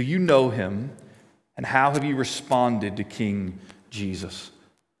 Do you know him? And how have you responded to King Jesus?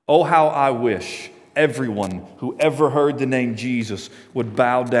 Oh, how I wish everyone who ever heard the name Jesus would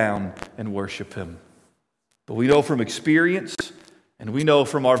bow down and worship him. But we know from experience, and we know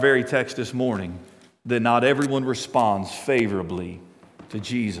from our very text this morning, that not everyone responds favorably to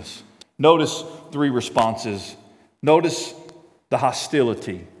Jesus. Notice three responses. Notice the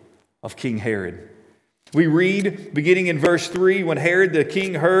hostility of King Herod. We read, beginning in verse 3, when Herod the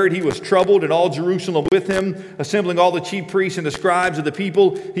king heard, he was troubled, and all Jerusalem with him, assembling all the chief priests and the scribes of the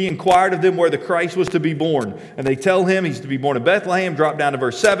people. He inquired of them where the Christ was to be born. And they tell him he's to be born in Bethlehem. Drop down to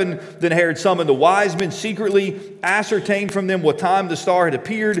verse 7. Then Herod summoned the wise men secretly, ascertained from them what time the star had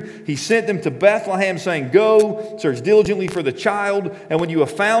appeared. He sent them to Bethlehem, saying, go, search diligently for the child, and when you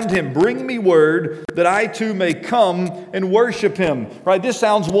have found him, bring me word that I too may come and worship him. Right? This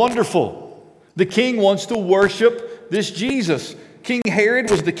sounds wonderful. The king wants to worship this Jesus. King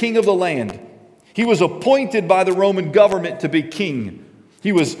Herod was the king of the land. He was appointed by the Roman government to be king.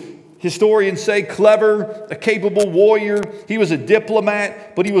 He was, historians say, clever, a capable warrior. He was a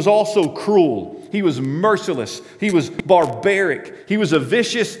diplomat, but he was also cruel. He was merciless. He was barbaric. He was a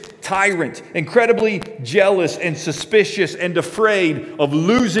vicious tyrant, incredibly jealous and suspicious and afraid of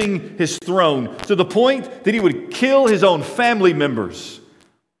losing his throne, to the point that he would kill his own family members.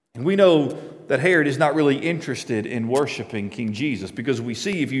 And we know that Herod is not really interested in worshiping King Jesus, because we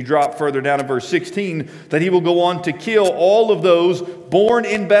see, if you drop further down in verse 16, that he will go on to kill all of those born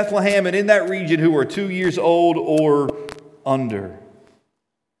in Bethlehem and in that region who are 2 years old or under.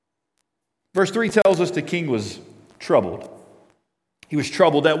 Verse 3 tells us the king was troubled. He was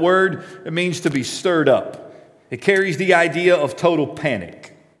troubled. That word, it means to be stirred up. It carries the idea of total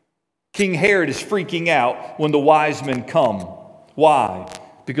panic. King Herod is freaking out when the wise men come. Why?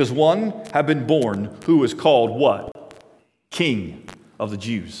 Because one had been born who was called what? King of the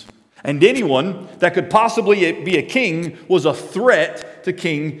Jews. And anyone that could possibly be a king was a threat to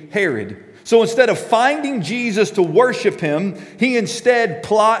King Herod. So instead of finding Jesus to worship him, he instead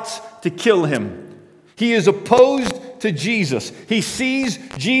plots to kill him. He is opposed to Jesus. He sees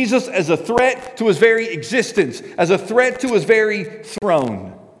Jesus as a threat to his very existence, as a threat to his very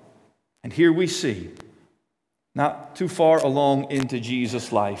throne. And here we see, not too far along into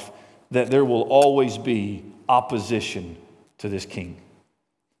Jesus' life, that there will always be opposition to this king.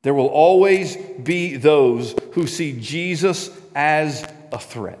 There will always be those who see Jesus as a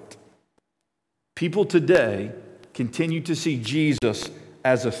threat. People today continue to see Jesus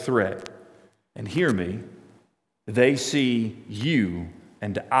as a threat. And hear me, they see you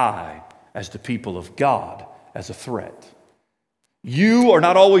and I as the people of God as a threat. You are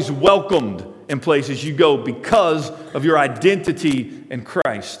not always welcomed in places you go because of your identity in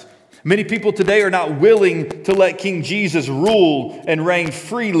Christ. Many people today are not willing to let King Jesus rule and reign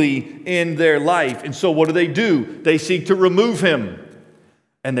freely in their life. And so what do? They seek to remove him,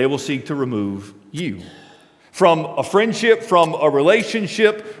 and they will seek to remove you. From a friendship, from a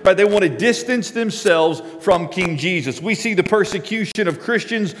relationship, right? They want to distance themselves from King Jesus. We see the persecution of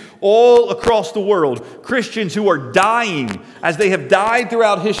Christians all across the world. Christians who are dying as they have died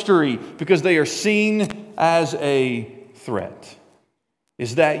throughout history because they are seen as a threat.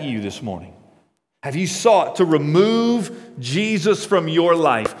 Is that you this morning? Have you sought to remove Jesus from your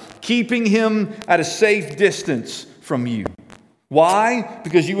life, keeping him at a safe distance from you? Why?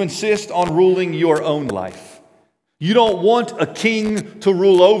 Because you insist on ruling your own life. You don't want a king to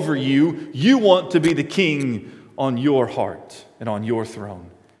rule over you. You want to be the king on your heart and on your throne.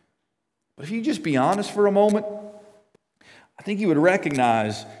 But if you just be honest for a moment, I think you would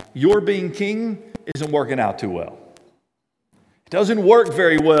recognize your being king isn't working out too well. It doesn't work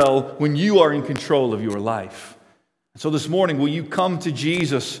very well when you are in control of your life. So this morning, will you come to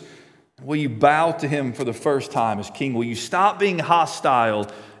Jesus? Will you bow to him for the first time as king? Will you stop being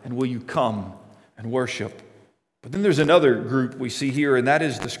hostile, and will you come and worship? But then there's another group we see here, and that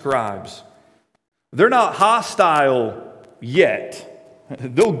is the scribes. They're not hostile yet.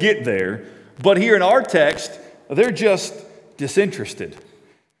 They'll get there. But here in our text, they're just disinterested.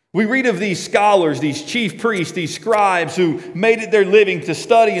 We read of these scholars, these chief priests, these scribes who made it their living to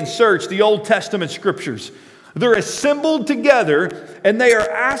study and search the Old Testament scriptures. They're assembled together, and they are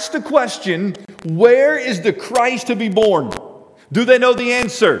asked the question, where is the Christ to be born? Do they know the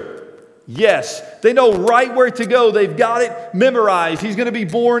answer? Yes, they know right where to go. They've got it memorized. He's going to be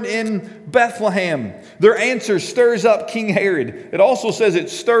born in Bethlehem. Their answer stirs up King Herod. It also says it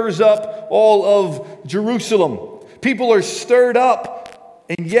stirs up all of Jerusalem. People are stirred up,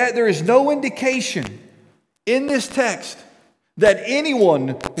 and yet there is no indication in this text that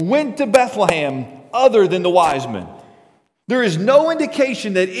anyone went to Bethlehem other than the wise men. There is no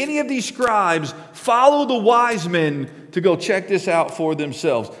indication that any of these scribes followed the wise men to go check this out for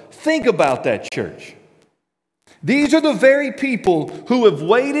themselves. Think about that, church. These are the very people who have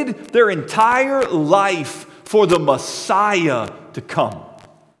waited their entire life for the Messiah to come.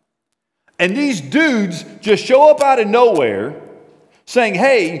 And these dudes just show up out of nowhere saying,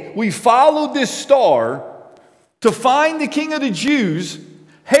 hey, we followed this star to find the King of the Jews.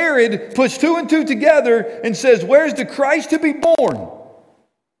 Herod puts two and two together and says, where's the Christ to be born?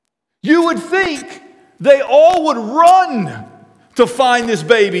 You would think they all would run to find this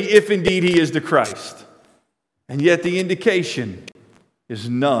baby if indeed he is the Christ. And yet the indication is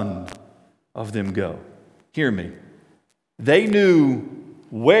none of them go. Hear me. They knew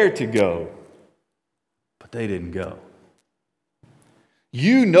where to go, but they didn't go.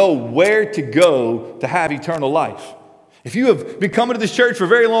 You know where to go to have eternal life. If you have been coming to this church for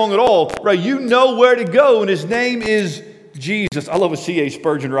very long at all, right, you know where to go, and his name is Jesus. I love what C.A.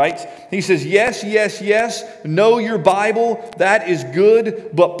 Spurgeon writes. He says, yes, yes, yes, know your Bible, that is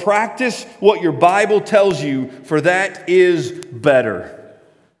good, but practice what your Bible tells you, for that is better.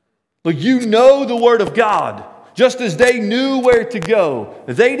 Look, you know the Word of God, just as they knew where to go.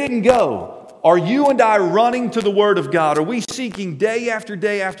 They didn't go. Are you and I running to the Word of God? Are we seeking day after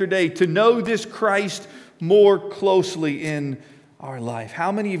day after day to know this Christ more closely in our life?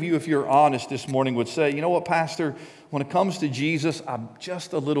 How many of you, if you're honest this morning, would say, you know what, Pastor, when it comes to Jesus, I'm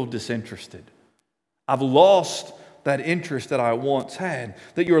just a little disinterested. I've lost that interest that I once had.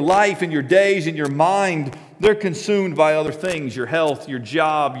 That your life and your days and your mind, they're consumed by other things. Your health, your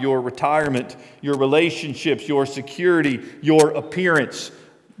job, your retirement, your relationships, your security, your appearance,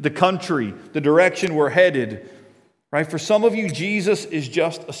 the country, the direction we're headed. Right? For some of you, Jesus is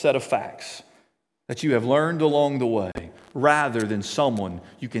just a set of facts that you have learned along the way, rather than someone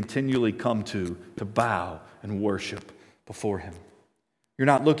you continually come to bow and worship before him. You're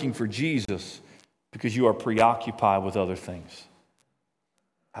not looking for Jesus because you are preoccupied with other things.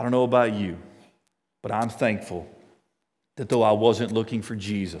 I don't know about you, but I'm thankful that though I wasn't looking for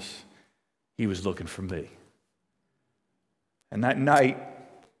Jesus, he was looking for me. And that night,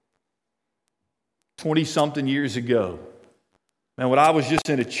 20-something years ago, Man, when I was just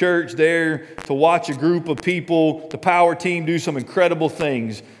in a church there to watch a group of people, the power team, do some incredible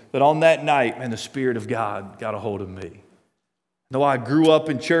things, that on that night, man, the Spirit of God got a hold of me. Though I grew up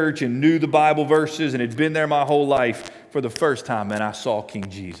in church and knew the Bible verses and had been there my whole life, for the first time, man, I saw King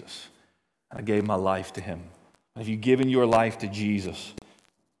Jesus. I gave my life to him. Have you given your life to Jesus?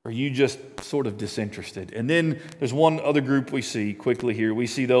 Or are you just sort of disinterested? And then there's one other group we see quickly here. We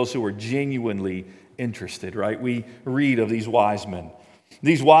see those who are genuinely interested, right? We read of these wise men.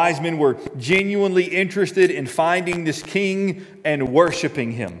 These wise men were genuinely interested in finding this king and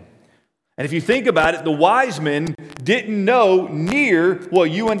worshiping him. And if you think about it, the wise men didn't know near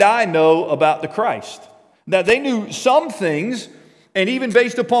what you and I know about the Christ. Now, they knew some things, and even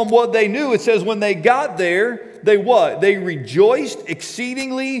based upon what they knew, it says when they got there, they what? They rejoiced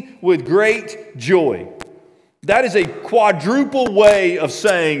exceedingly with great joy. That is a quadruple way of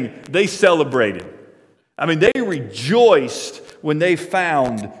saying they celebrated. I mean, they rejoiced when they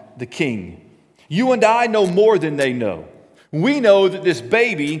found the king. You and I know more than they know. We know that this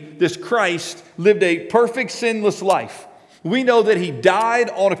baby, this Christ, lived a perfect, sinless life. We know that he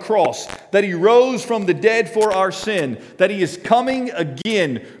died on a cross, that he rose from the dead for our sin, that he is coming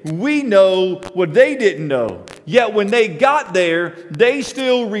again. We know what they didn't know. Yet when they got there, they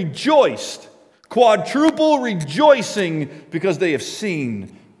still rejoiced. Quadruple rejoicing because they have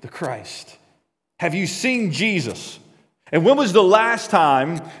seen the Christ. Have you seen Jesus? And when was the last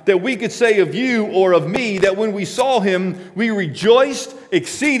time that we could say of you or of me that when we saw him, we rejoiced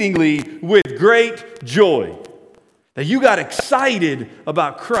exceedingly with great joy? That you got excited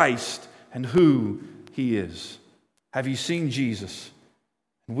about Christ and who he is. Have you seen Jesus?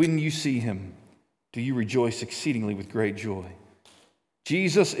 And when you see him, do you rejoice exceedingly with great joy?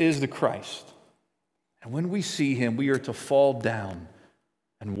 Jesus is the Christ. And when we see him, we are to fall down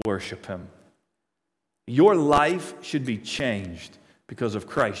and worship him. Your life should be changed because of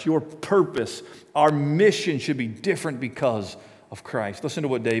Christ. Your purpose, our mission should be different because of Christ. Listen to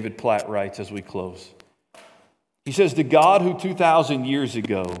what David Platt writes as we close. He says, "The God who 2,000 years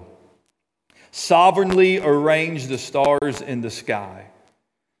ago sovereignly arranged the stars in the sky,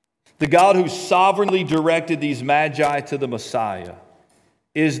 the God who sovereignly directed these magi to the Messiah,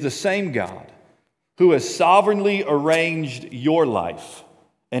 is the same God who has sovereignly arranged your life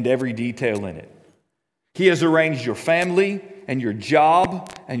and every detail in it. He has arranged your family and your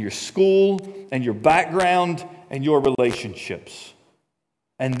job and your school and your background and your relationships.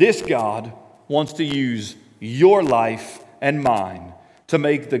 And this God wants to use your life and mine to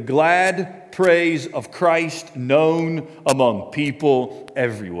make the glad praise of Christ known among people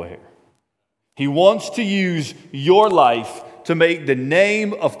everywhere. He wants to use your life to make the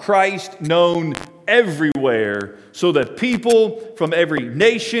name of Christ known everywhere so that people from every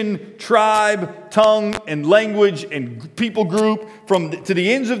nation, tribe, tongue, and language and people group to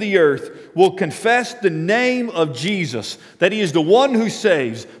the ends of the earth will confess the name of Jesus, that he is the one who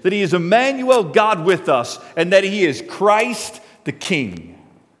saves, that he is Emmanuel, God with us, and that he is Christ the King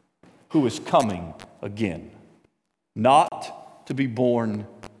who is coming again. Not to be born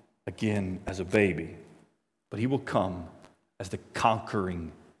again as a baby, but he will come as the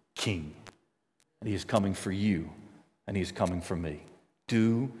conquering King. And he is coming for you, and he is coming for me.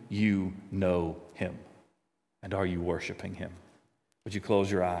 Do you know him? And are you worshiping him? Would you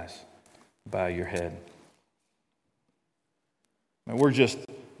close your eyes, bow your head? Man, we're just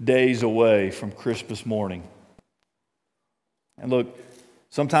days away from Christmas morning. And look,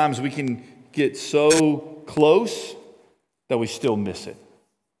 sometimes we can get so close that we still miss it.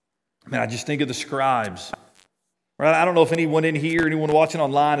 Man, I just think of the scribes. Right? I don't know if anyone in here, anyone watching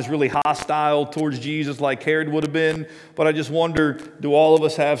online is really hostile towards Jesus like Herod would have been, but I just wonder, do all of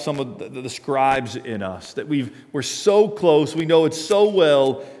us have some of the scribes in us? That we're so close, we know it so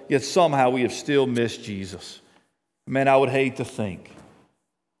well, yet somehow we have still missed Jesus. Man, I would hate to think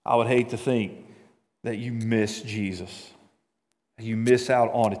that you miss Jesus. You miss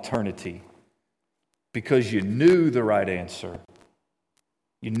out on eternity because you knew the right answer.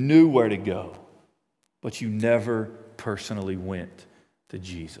 You knew where to go. But you never personally went to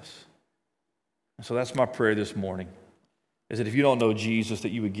Jesus. And so that's my prayer this morning, is that if you don't know Jesus,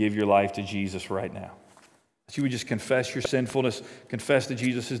 that you would give your life to Jesus right now. That you would just confess your sinfulness, confess that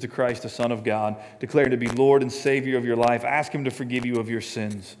Jesus is the Christ, the Son of God, declare him to be Lord and Savior of your life, ask him to forgive you of your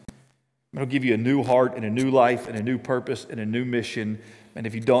sins. He'll give you a new heart and a new life and a new purpose and a new mission. And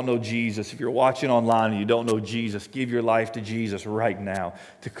if you don't know Jesus, if you're watching online and you don't know Jesus, give your life to Jesus right now.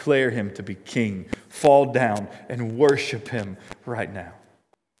 Declare him to be King. Fall down and worship him right now.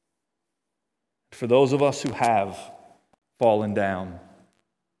 For those of us who have fallen down,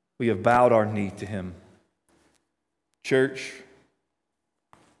 we have bowed our knee to him. Church,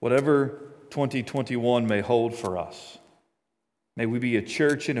 whatever 2021 may hold for us, may we be a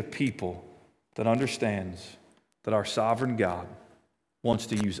church and a people that understands that our sovereign God wants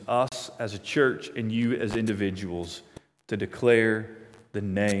to use us as a church and you as individuals to declare the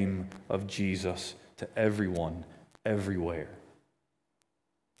name of Jesus to everyone, everywhere.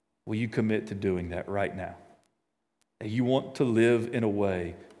 Will you commit to doing that right now? That you want to live in a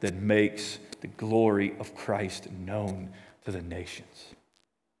way that makes the glory of Christ known to the nations.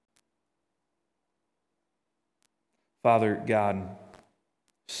 Father God,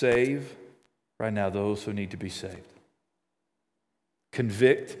 save right now those who need to be saved.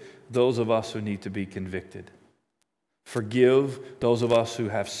 Convict those of us who need to be convicted. Forgive those of us who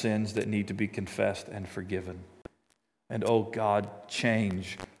have sins that need to be confessed and forgiven. And oh God,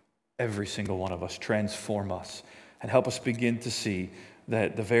 change every single one of us. Transform us and help us begin to see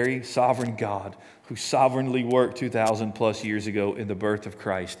that the very sovereign God who sovereignly worked 2,000 plus years ago in the birth of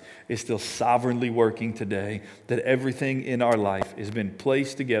Christ is still sovereignly working today, that everything in our life has been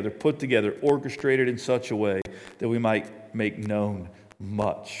placed together, put together, orchestrated in such a way that we might make known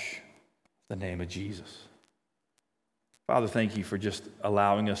much the name of Jesus. Father, thank you for just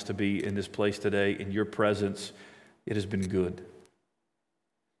allowing us to be in this place today. In your presence, it has been good.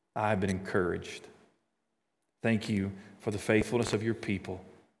 I've been encouraged. Thank you for the faithfulness of your people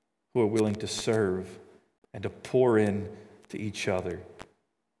who are willing to serve and to pour in to each other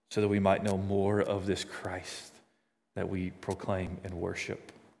so that we might know more of this Christ that we proclaim and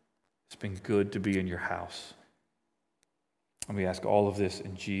worship. It's been good to be in your house. And we ask all of this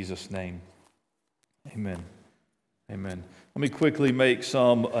in Jesus' name. Amen. Amen. Let me quickly make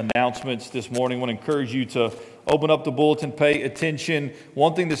some announcements this morning. I want to encourage you to open up the bulletin, pay attention.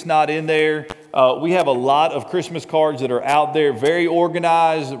 One thing that's not in there, we have a lot of Christmas cards that are out there, very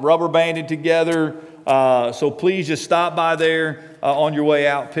organized, rubber banded together. So please just stop by there on your way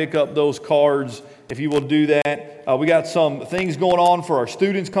out, pick up those cards if you will do that. We got some things going on for our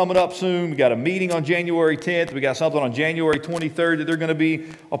students coming up soon. We got a meeting on January 10th. We got something on January 23rd that they're going to be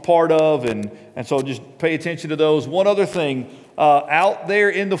a part of. And so just pay attention to those. One other thing, out there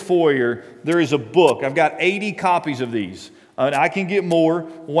in the foyer, there is a book. I've got 80 copies of these. And I can get more.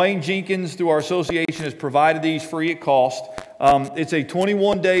 Wayne Jenkins, through our association, has provided these free at cost. It's a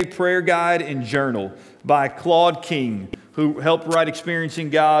 21-day prayer guide and journal by Claude King, who helped write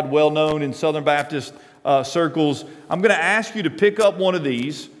Experiencing God, well known in Southern Baptist circles. I'm going to ask you to pick up one of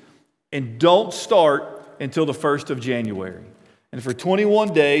these and don't start until the 1st of January. And for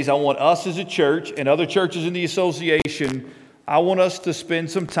 21 days, I want us as a church and other churches in the association, I want us to spend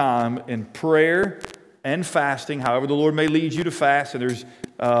some time in prayer and fasting, however the Lord may lead you to fast, and there's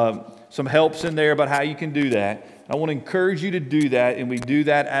some helps in there about how you can do that. I want to encourage you to do that, and we do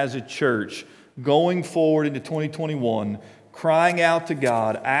that as a church going forward into 2021, crying out to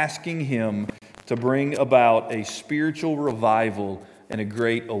God, asking Him to bring about a spiritual revival and a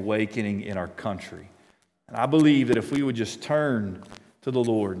great awakening in our country. And I believe that if we would just turn to the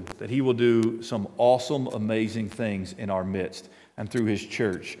Lord, that He will do some awesome, amazing things in our midst and through His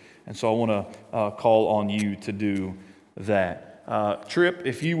church. And so I want to call on you to do that. Tripp,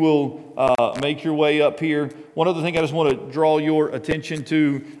 if you will make your way up here. One other thing I just want to draw your attention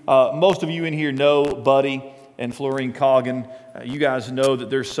to. Most of you in here know Buddy and Florine Coggin. You guys know that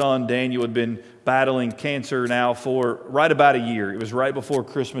their son Daniel had been battling cancer now for right about a year. It was right before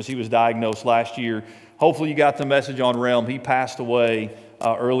Christmas he was diagnosed last year. Hopefully you got the message on Realm. He passed away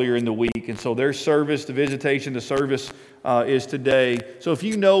earlier in the week. And so their service, the visitation, the service is today. So if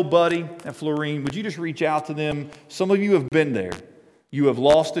you know Buddy and Florine, would you just reach out to them? Some of you have been there. You have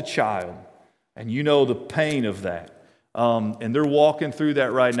lost a child, and you know the pain of that. And they're walking through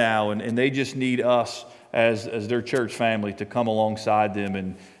that right now, and they just need us as their church family to come alongside them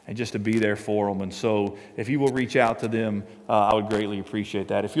and just to be there for them. And so if you will reach out to them, I would greatly appreciate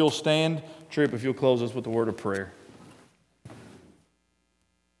that. If you'll stand, Tripp, if you'll close us with a word of prayer.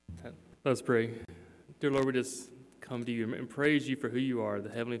 Let's pray. Dear Lord, we just come to you and praise you for who you are, the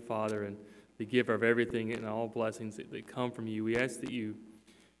Heavenly Father and the giver of everything and all blessings that come from you. We ask that you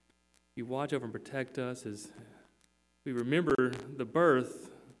watch over and protect us as we remember the birth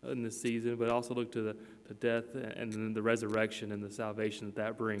in this season, but also look to the death and then the resurrection and the salvation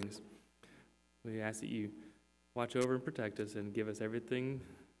that brings. We ask that you watch over and protect us and give us everything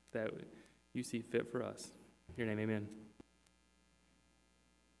that you see fit for us. In your name, amen.